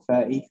is what,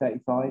 30,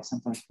 35,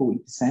 sometimes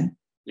 40%?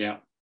 Yeah.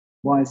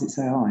 Why is it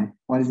so high?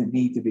 Why does it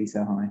need to be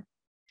so high?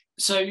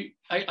 So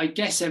I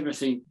guess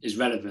everything is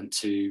relevant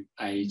to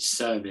a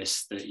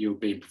service that you're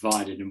being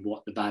provided and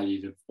what the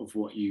value of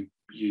what you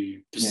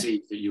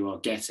perceive that you are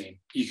getting.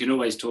 You can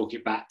always talk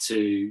it back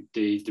to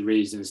the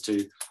reasons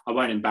to, I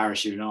won't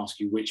embarrass you and ask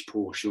you which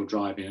Porsche you're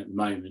driving at the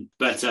moment,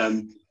 but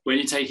when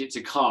you take it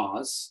to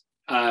cars,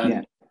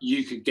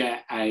 you could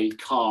get a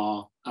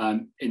car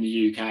in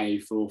the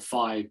UK for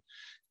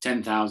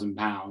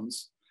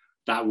 £5,000-10,000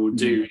 that will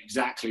do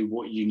exactly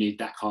what you need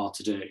that car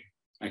to do.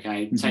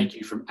 Okay, take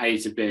you from A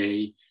to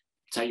B,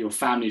 take your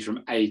family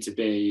from A to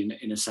B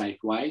in a safe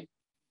way.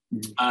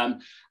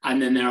 And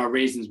then there are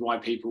reasons why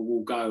people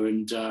will go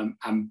and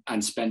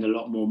spend a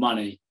lot more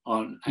money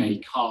on a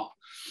car.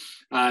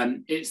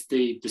 It's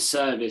the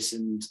service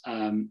and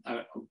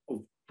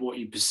of what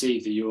you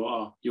perceive that you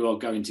are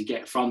going to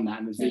get from that.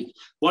 And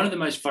one of the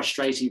most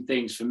frustrating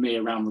things for me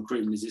around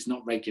recruitment is it's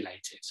not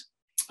regulated.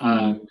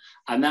 And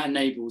that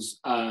enables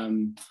a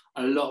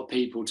lot of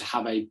people to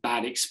have a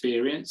bad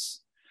experience.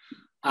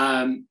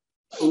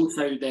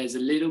 Also, there's a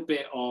little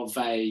bit of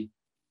a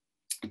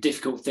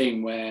difficult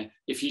thing where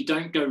if you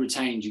don't go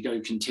retained, you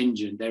go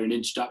contingent. They're an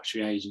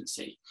introductory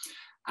agency.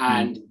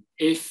 And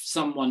if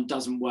someone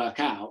doesn't work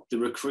out, the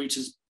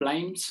recruiter's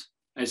blamed.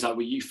 It's like,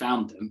 well, you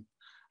found them.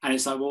 And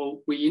it's like,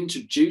 well, we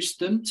introduced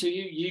them to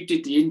you. You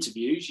did the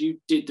interviews, you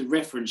did the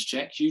reference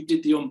checks, you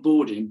did the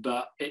onboarding,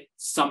 but it's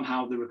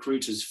somehow the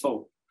recruiter's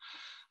fault.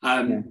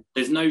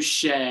 There's no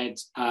shared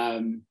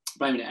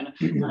blame it.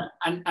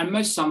 And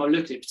most of the time I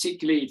look at it,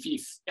 particularly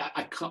if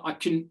I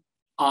couldn't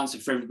answer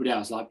for everybody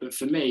else, but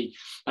for me,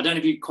 I don't know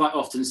if you quite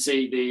often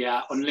see the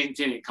on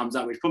LinkedIn it comes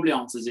up, which probably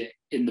answers it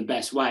in the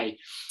best way,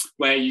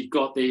 where you've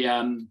got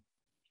the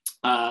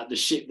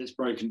ship that's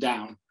broken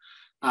down,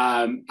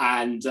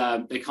 and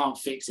they can't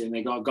fix it, and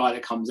they got a guy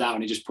that comes out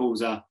and he just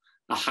pulls a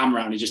hammer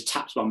out and he just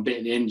taps one bit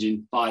and the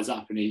engine fires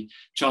up and he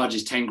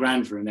charges 10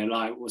 grand for it. And they're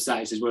like, what's that?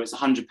 He says, well, it's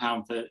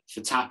 £100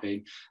 for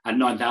tapping and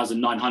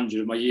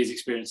 9,900 of my year's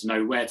experience to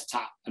know where to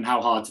tap and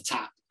how hard to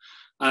tap.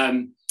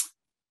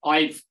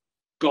 I've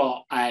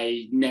got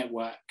a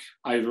network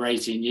over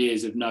 18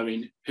 years of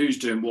knowing who's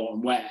doing what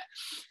and where.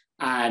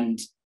 And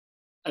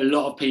a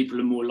lot of people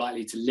are more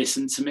likely to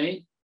listen to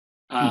me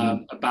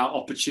about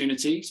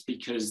opportunities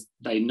because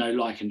they know,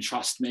 like, and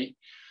trust me.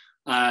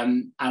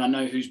 And I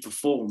know who's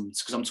performed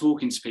because I'm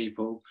talking to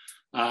people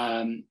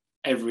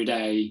every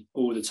day,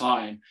 all the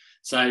time.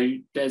 So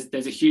there's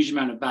a huge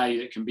amount of value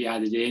that can be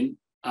added in.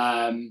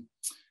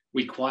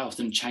 We quite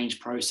often change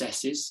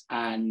processes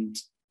and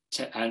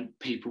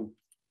people,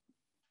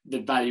 the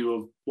value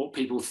of what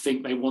people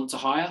think they want to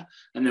hire.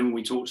 And then when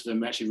we talk to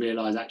them, we actually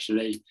realise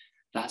actually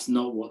that's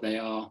not what they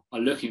are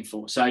looking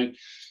for. So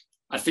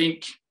I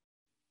think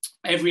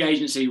every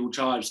agency will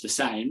charge the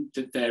same,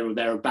 there or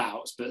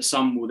thereabouts, but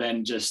some will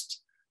then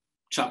just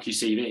chuck you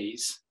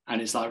CVs,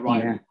 and it's like,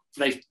 right,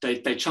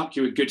 they chuck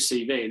you a good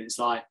CV, and it's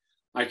like,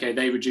 okay,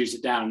 they reduce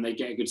it down and they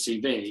get a good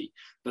CV,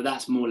 but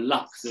that's more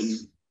luck than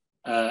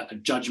a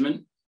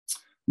judgment.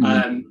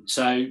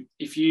 So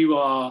if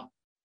you're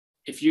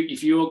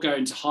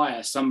going to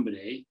hire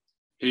somebody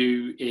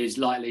who is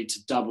likely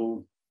to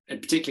double,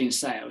 particularly in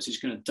sales, who's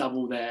going to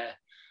double their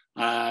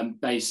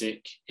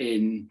basic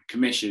in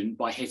commission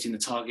by hitting the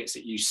targets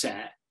that you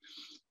set,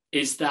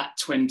 is that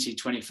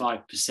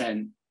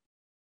 20-25%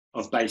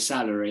 of base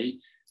salary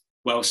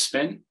well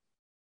spent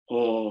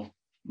or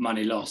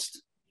money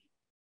lost?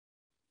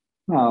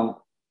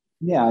 Well,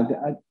 yeah,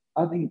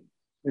 I think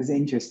it's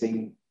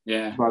interesting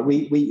Yeah. Right.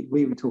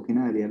 We were talking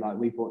earlier, like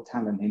we brought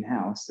talent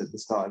in-house at the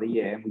start of the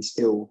year, and we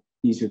still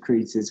use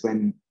recruiters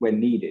when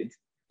needed.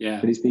 Yeah.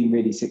 But it's been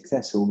really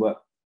successful.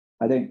 But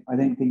I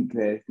don't think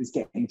that it's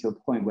getting to a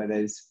point where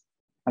there's,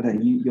 I don't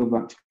know, you're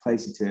much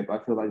closer to it,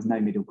 but I feel like there's no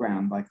middle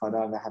ground. Like I'd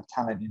either have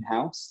talent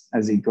in-house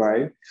as you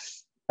grow,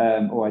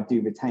 or I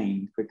do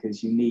retained,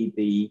 because you need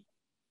the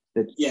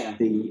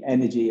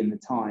energy and the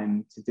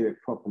time to do it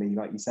properly.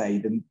 Like you say,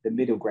 the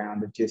middle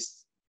ground of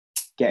just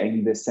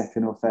getting the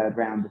second or third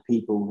round of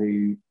people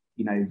who,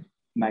 you know,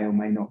 may or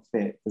may not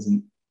fit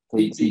doesn't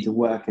seem to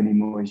work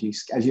anymore as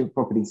you're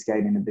properly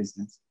scaling a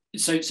business.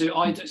 So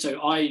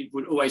I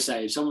would always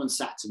say, if someone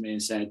sat to me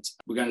and said,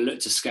 we're going to look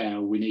to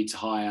scale, we need to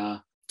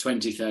hire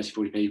 20, 30,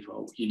 40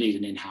 people, you need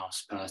an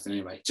in-house person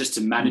anyway, just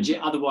to manage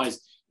it. Otherwise,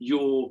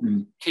 your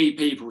key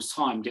people's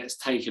time gets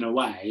taken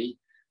away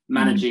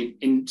managing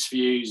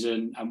interviews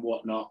and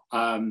whatnot,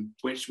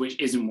 which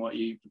isn't what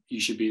you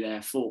should be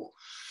there for.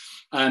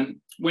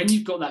 When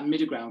you've got that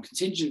middle ground,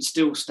 contingent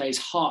still stays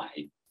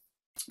high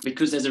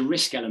because there's a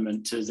risk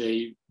element to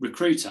the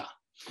recruiter.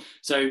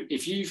 So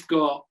if you've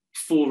got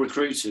 4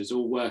 recruiters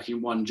all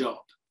working one job,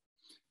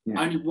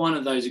 only one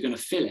of those are going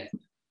to fill it.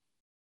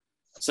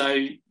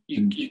 So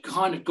you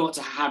kind of got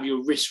to have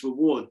your risk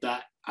reward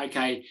that,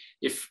 okay,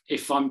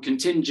 if I'm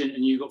contingent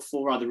and you've got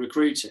 4 other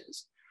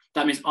recruiters,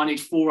 that means I need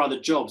 4 other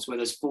jobs where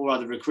there's 4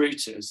 other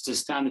recruiters to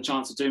stand the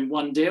chance of doing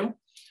one deal.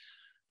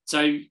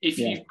 So if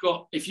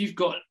you've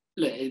got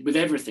with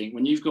everything,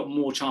 when you've got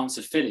more chance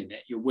of filling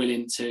it, you're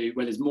willing to,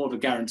 where there's more of a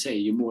guarantee,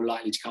 you're more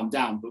likely to come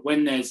down. But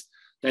when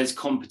there's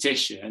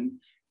competition,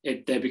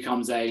 there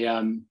becomes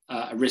a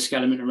risk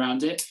element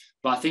around it.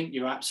 But I think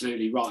you're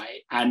absolutely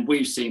right. And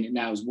we've seen it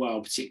now as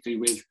well, particularly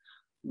with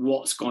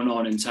what's gone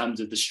on in terms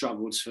of the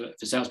struggles for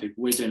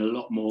salespeople. We're doing a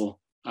lot more.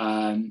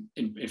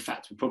 In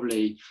fact, we're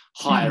probably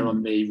higher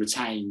on the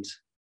retained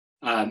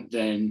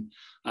than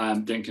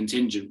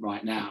contingent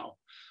right now.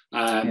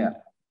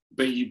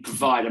 But you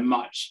provide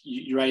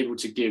you're able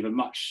to give a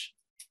much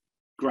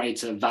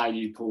greater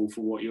value pool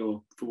for what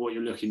you're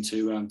looking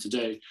to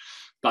do.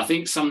 But I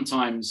think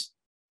sometimes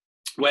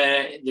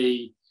where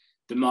the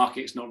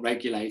market's not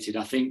regulated,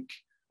 I think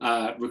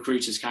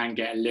recruiters can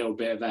get a little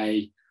bit of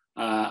a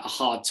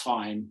hard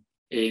time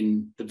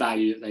in the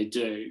value that they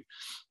do,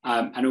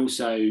 and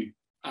also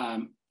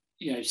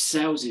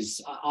sales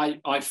is.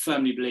 I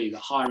firmly believe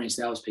that hiring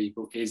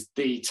salespeople is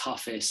the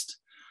toughest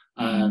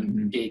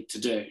gig to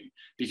do,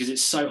 because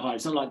it's so hard.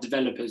 It's not like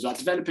developers.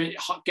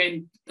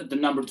 Getting the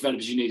number of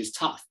developers you need is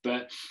tough,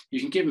 but you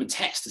can give them a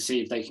test to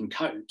see if they can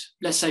code.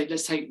 Let's take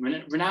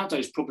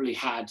Ronaldo's probably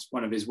had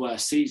one of his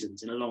worst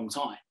seasons in a long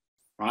time,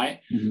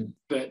 right?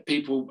 But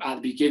people at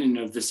the beginning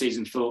of the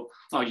season thought,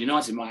 oh,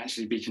 United might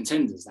actually be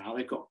contenders now.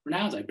 They've got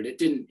Ronaldo, but it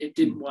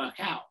didn't work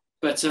out.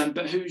 But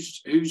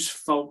whose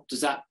fault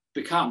does that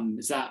become?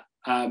 Is that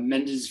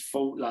Mendes'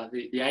 fault, like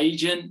the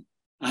agent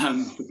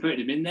for putting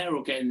him in there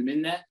or getting them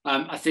in there?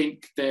 I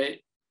think that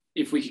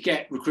if we could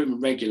get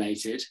recruitment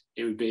regulated,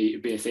 it would be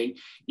a thing.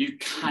 You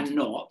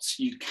cannot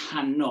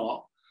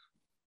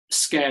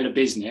scale a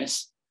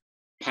business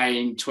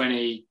paying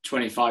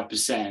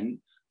 20-25%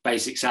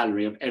 basic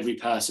salary of every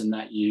person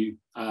that you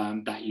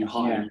hire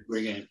and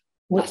bring in.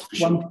 That's for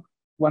sure.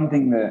 One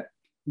thing that,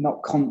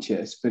 not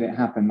conscious, but it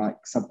happened like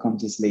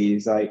subconsciously,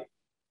 is like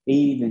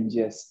even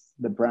just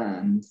the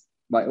brand,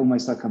 like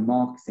almost like a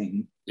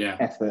marketing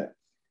effort.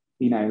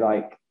 You know,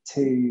 like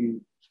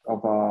 2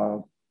 of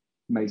our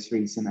most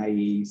recent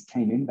AEs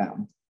came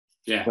inbound,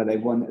 where they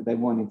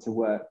wanted to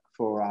work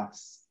for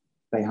us.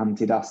 They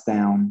hunted us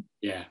down.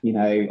 You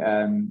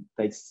know,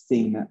 they've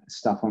seen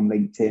stuff on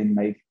LinkedIn.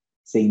 They've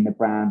seen the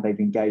brand. They've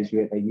engaged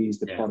with it. They use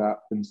the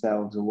product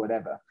themselves or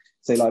whatever.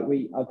 So like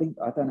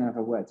I don't know if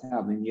I worked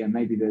out. I mean,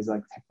 maybe there's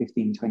like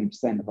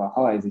 15-20% of our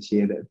hires this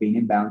year that have been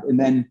inbound, and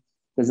then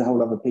there's a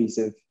whole other piece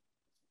of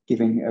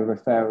giving a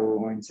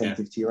referral or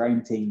incentive to your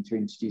own team to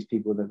introduce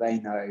people that they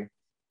know.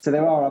 So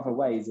there are other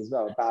ways as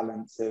well, a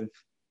balance of,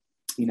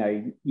 you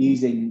know,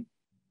 using,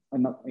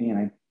 you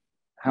know,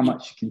 how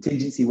much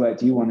contingency work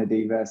do you want to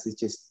do versus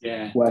just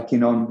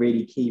working on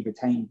really key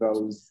retained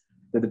roles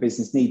that the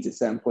business needs at a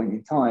certain point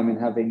in time,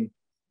 and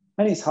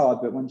it's hard,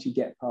 but once you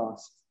get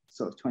past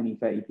sort of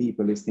 20-30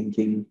 people, is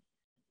thinking,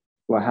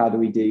 well, how do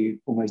we do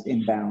almost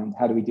inbound?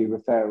 How do we do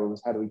referrals?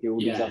 How do we do all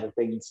these other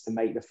things to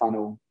make the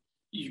funnel,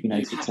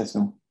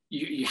 successful?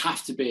 You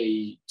have to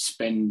be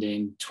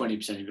spending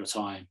 20% of your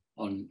time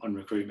on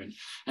recruitment.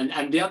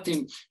 And the other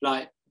thing,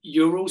 like,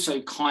 you're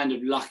also kind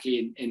of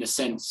lucky in a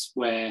sense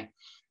where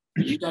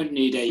you don't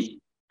need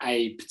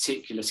a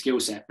particular skill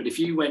set. But if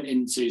you went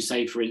into,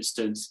 say, for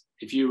instance,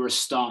 if you were a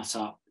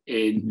startup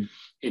in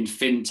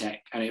fintech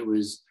and it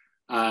was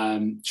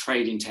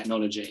trading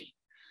technology,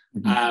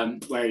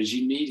 whereas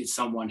you needed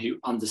someone who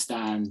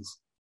understands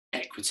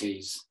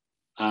equities,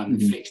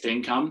 fixed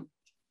income,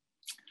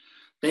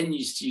 then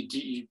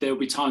there'll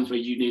be times where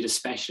you need a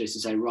specialist to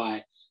say,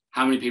 right,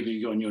 how many people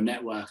you got on your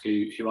network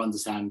who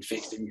understand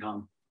fixed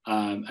income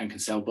and can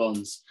sell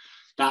bonds?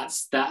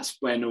 That's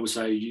when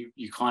also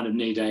you kind of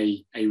need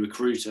a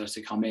recruiter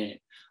to come in.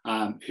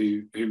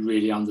 who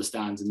really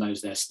understands and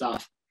knows their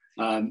stuff.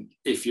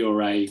 If you're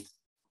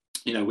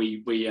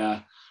we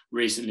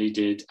recently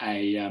did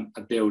a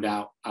build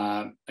out,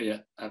 a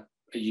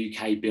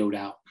UK build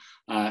out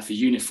for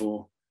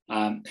Unifor,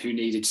 who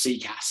needed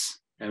CCAS.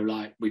 They were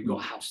like, we've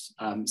got to have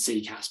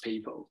CCAS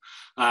people.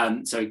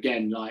 So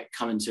again, like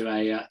coming to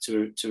a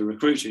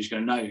recruiter who's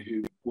going to know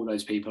who all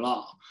those people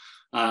are.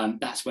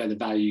 That's where the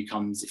value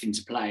comes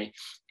into play.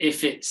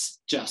 If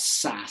it's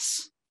just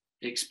SaaS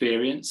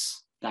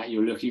experience that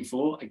you're looking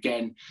for,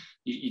 again,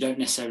 you don't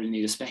necessarily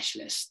need a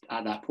specialist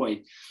at that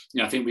point.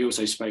 I think we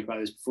also spoke about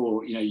this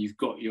before. You've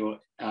got your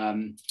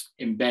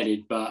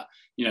embedded, but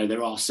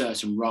there are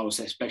certain roles,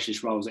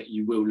 specialist roles, that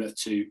you will look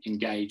to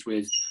engage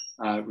with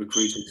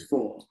recruiters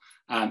for,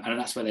 and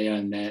that's where they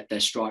earn their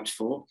stripes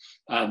for,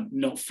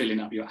 not filling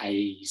up your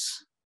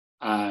AEs,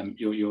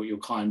 your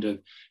kind of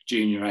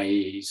junior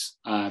AEs.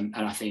 And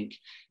I think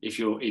if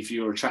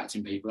you're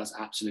attracting people, that's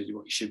absolutely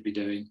what you should be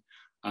doing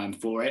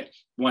for it.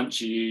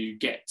 Once you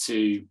get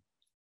to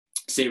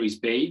Series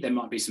B, there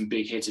might be some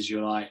big hitters.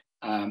 You're like,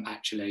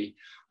 actually,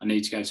 I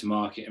need to go to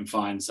market and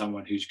find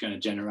someone who's going to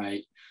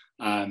generate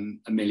 $1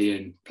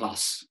 million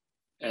plus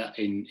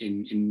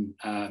in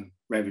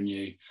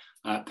revenue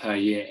per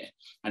year,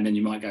 and then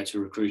you might go to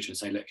a recruiter and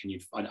say, look,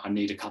 I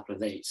need a couple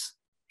of these.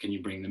 Can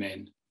you bring them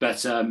in?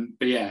 But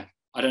yeah,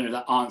 I don't know if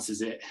that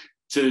answers it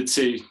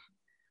to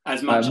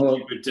as much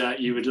as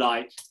you would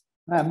like.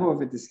 More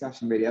of a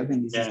discussion, really. I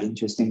think it's just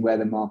interesting where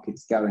the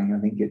market's going. I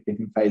think at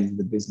different phases of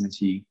the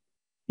business, you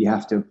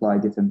have to apply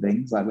different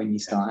things. Like when you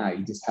start out,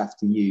 you just have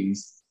to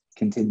use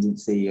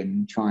contingency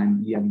and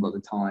you haven't got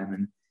the time,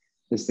 and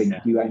just think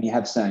you only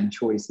have certain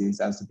choices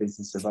as the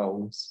business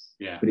evolves.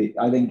 But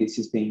I think it's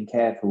just being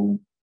careful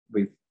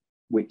with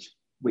which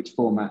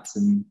formats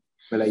and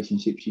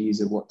relationships you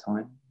use at what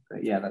time.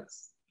 But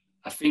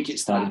I think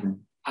it's that.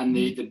 And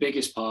the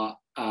biggest part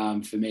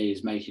for me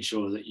is making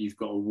sure that you've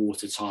got a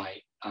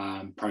watertight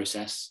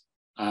process.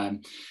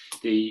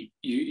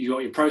 You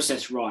got your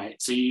process right,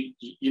 so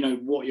you know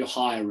what you're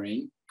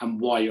hiring and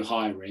why you're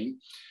hiring.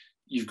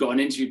 You've got an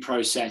interview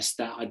process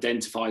that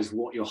identifies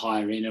what you're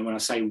hiring, and when I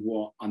say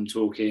what, I'm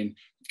talking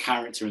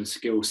character and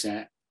skill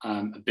set,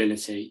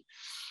 ability.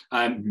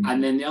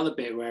 And then the other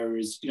bit where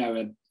is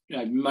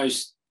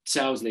most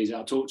sales leaders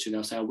I talk to,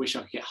 they'll say, I wish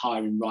I could get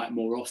hiring right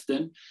more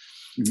often.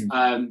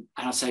 And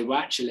I say, well,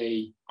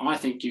 actually, I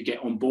think you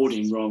get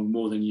onboarding wrong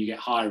more than you get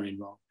hiring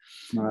wrong.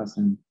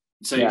 Awesome.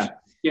 So if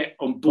you get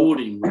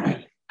onboarding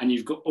right and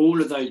you've got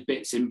all of those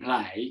bits in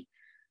play,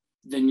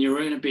 then you're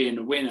going to be in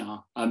a winner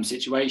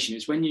situation.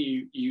 It's when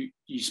you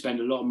spend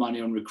a lot of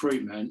money on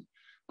recruitment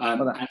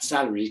and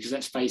salaries, because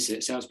let's face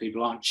it,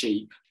 salespeople aren't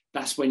cheap.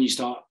 That's when you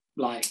start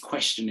like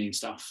questioning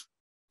stuff.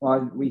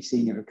 Well, we've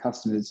seen it with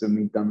customers when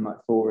we've done like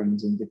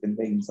forums and different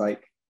things.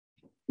 Like,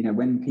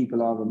 when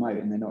people are remote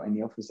and they're not in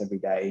the office every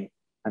day,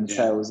 and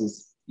sales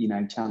is,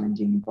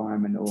 challenging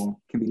environment, or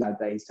can be bad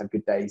days to have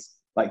good days,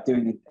 like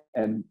doing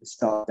a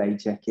start day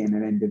check-in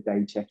and end of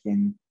day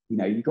check-in,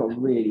 you've got to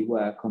really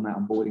work on that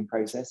onboarding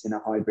process in a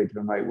hybrid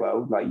remote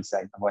world, like you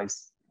say.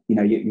 Otherwise,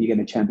 you're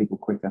going to churn people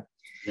quicker.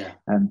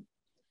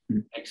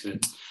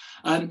 Excellent.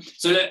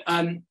 So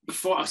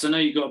before, because I know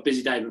you've got a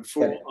busy day, but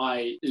before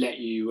I let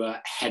you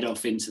head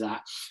off into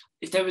that,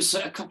 if there was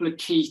a couple of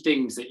key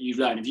things that you've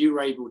learned, if you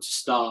were able to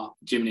start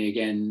Jiminy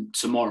again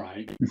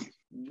tomorrow,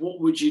 what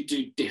would you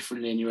do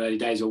differently in your early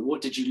days, or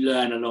what did you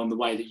learn along the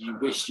way that you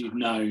wished you'd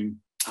known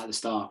at the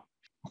start?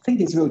 I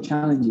think it's a real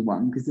challenging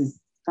one, because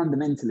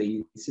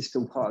fundamentally it's just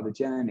still part of the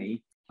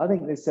journey. I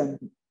think there's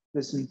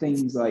some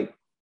things like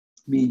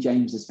me and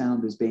James as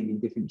founders being in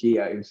different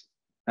geos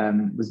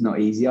was not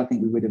easy. I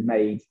think we would have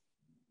made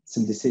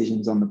some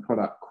decisions on the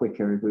product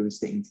quicker if we were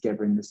sitting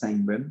together in the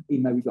same room.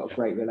 Even though we've got a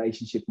great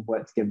relationship and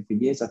worked together for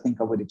years, I think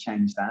I would have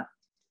changed that.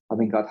 I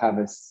think I'd have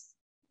us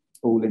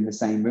all in the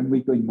same room.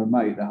 We've been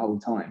remote the whole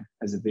time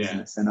as a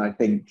business. And I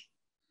think,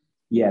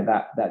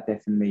 that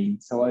definitely,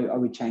 so I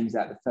would change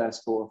that the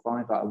first 4 or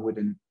 5, but I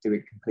wouldn't do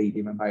it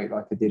completely remote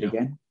like I did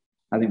again.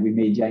 I think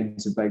me and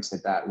James have both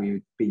said that we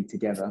would be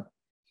together.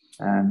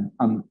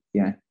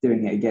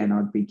 Doing it again,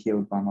 I'd be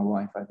killed by my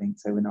wife, I think.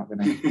 So we're not going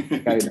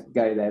to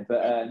go there.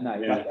 But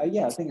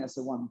I think that's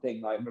the one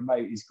thing. Like,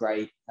 remote is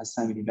great, has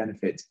so many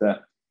benefits,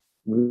 but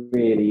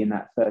really in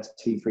that first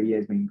 2-3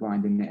 years when you're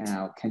grinding it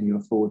out, can you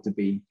afford to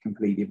be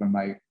completely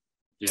remote?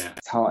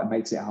 It's hard. It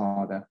makes it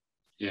harder.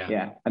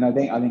 And I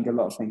think a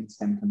lot of things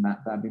stem from that.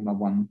 That'd be my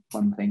one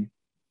thing.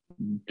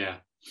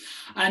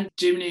 And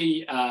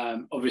Jiminy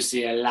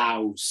obviously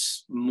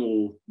allows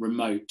more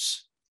remote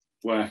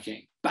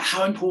working, but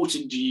how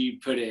important do you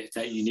put it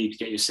that you need to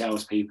get your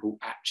salespeople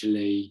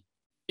actually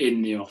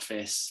in the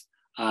office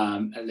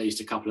at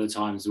least a couple of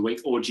times a week?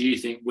 Or do you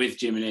think with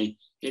Jiminy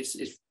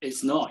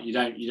it's not, you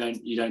don't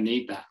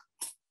need that?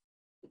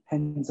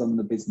 Depends on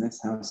the business,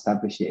 how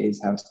established it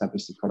is, how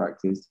established the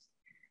product is.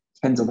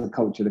 Depends on the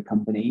culture of the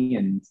company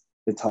and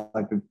the type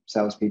of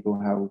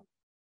salespeople, how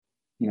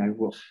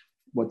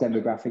what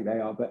demographic they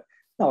are. But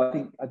no,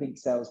 I think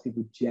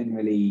salespeople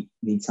generally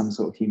need some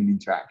sort of human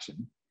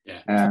interaction.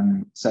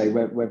 So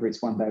whether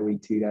it's 1 day a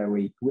week, 2 day a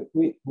week,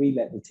 we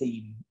let the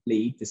team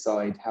lead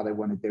decide how they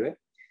want to do it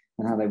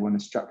and how they want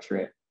to structure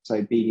it.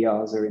 So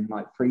BDRs are in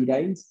like 3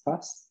 days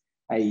plus,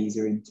 AEs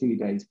are in 2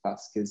 days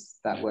plus, because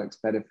that works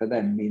better for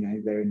them. You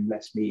know, they're in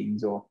less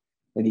meetings or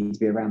they need to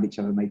be around each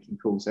other making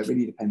calls. So it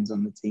really depends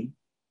on the team.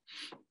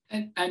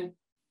 And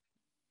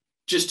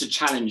just to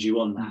challenge you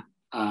on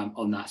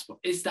that spot,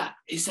 is that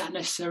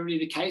necessarily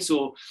the case?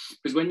 Or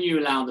because when you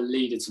allow the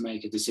leader to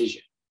make a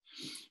decision,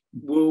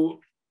 will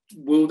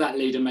that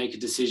leader make a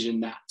decision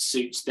that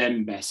suits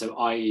them best? So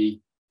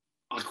i.e.,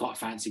 I quite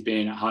fancy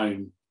being at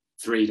home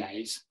 3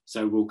 days,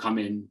 so we'll come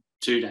in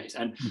 2 days.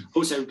 And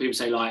also people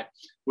say, like,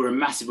 we're a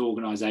massive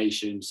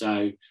organisation,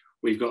 so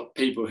we've got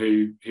people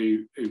who've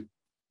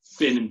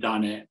been and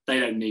done it, they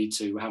don't need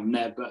to have them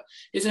there. But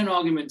is there an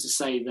argument to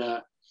say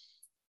that,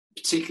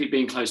 particularly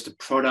being close to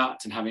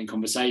product and having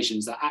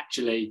conversations, that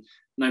actually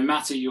no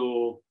matter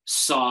your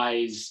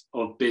size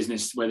of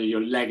business, whether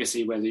you're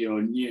legacy, whether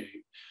you're new,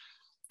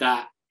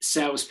 that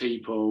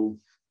salespeople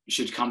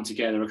should come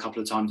together a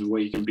couple of times a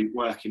week and be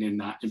working in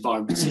that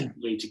environment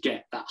to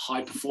get that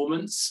high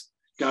performance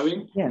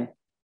going?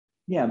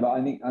 Yeah, but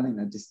I think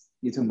that just,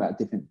 you're talking about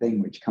a different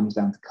thing, which comes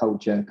down to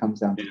culture, comes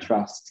down to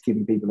trust,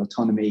 giving people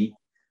autonomy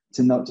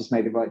to not just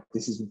make the right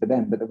decision for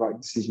them, but the right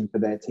decision for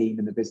their team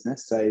and the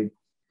business. So,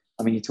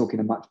 I mean, you're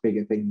talking a much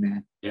bigger thing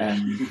there,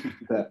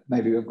 but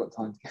maybe we've got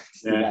time to go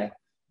to today.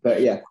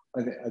 But yeah,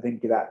 I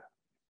think that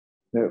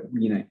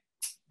you know,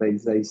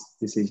 those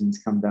decisions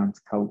come down to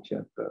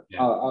culture. But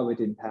I would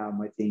empower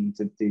my team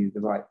to do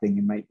the right thing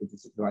and make the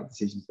right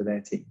decision for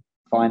their team.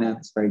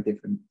 Finance, very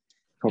different.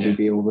 Probably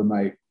be all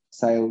remote.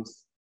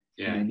 Sales,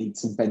 you know, need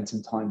to spend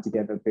some time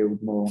together,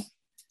 build more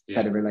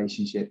better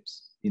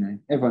relationships. You know,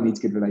 everyone needs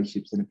good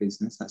relationships in a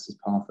business. That's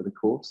just part of the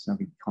course. I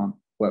mean, you can't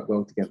work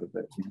well together,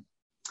 but you know.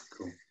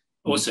 Cool.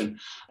 Awesome.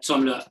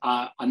 Tom, look,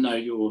 I know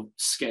your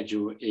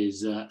schedule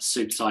is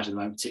super tight at the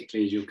moment,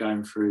 particularly as you're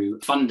going through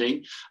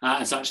funding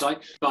and such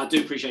like, but I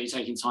do appreciate you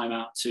taking time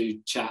out to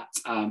chat.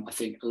 I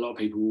think a lot of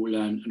people will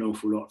learn an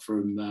awful lot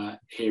from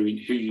hearing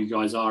who you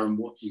guys are and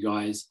what you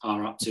guys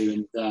are up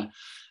to. And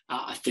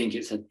I think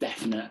it's a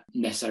definite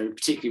necessary,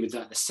 particularly with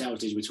the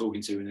sales leaders we're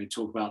talking to, and they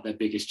talk about their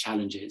biggest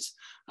challenges.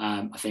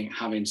 I think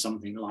having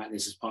something like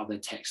this as part of their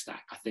tech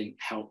stack, I think,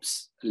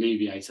 helps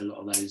alleviate a lot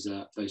of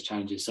those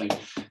challenges. So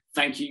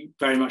thank you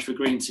very much for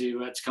agreeing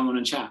to come on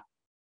and chat.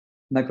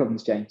 No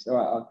problems, James. All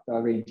right, I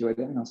really enjoyed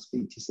it, and I'll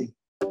speak to you soon.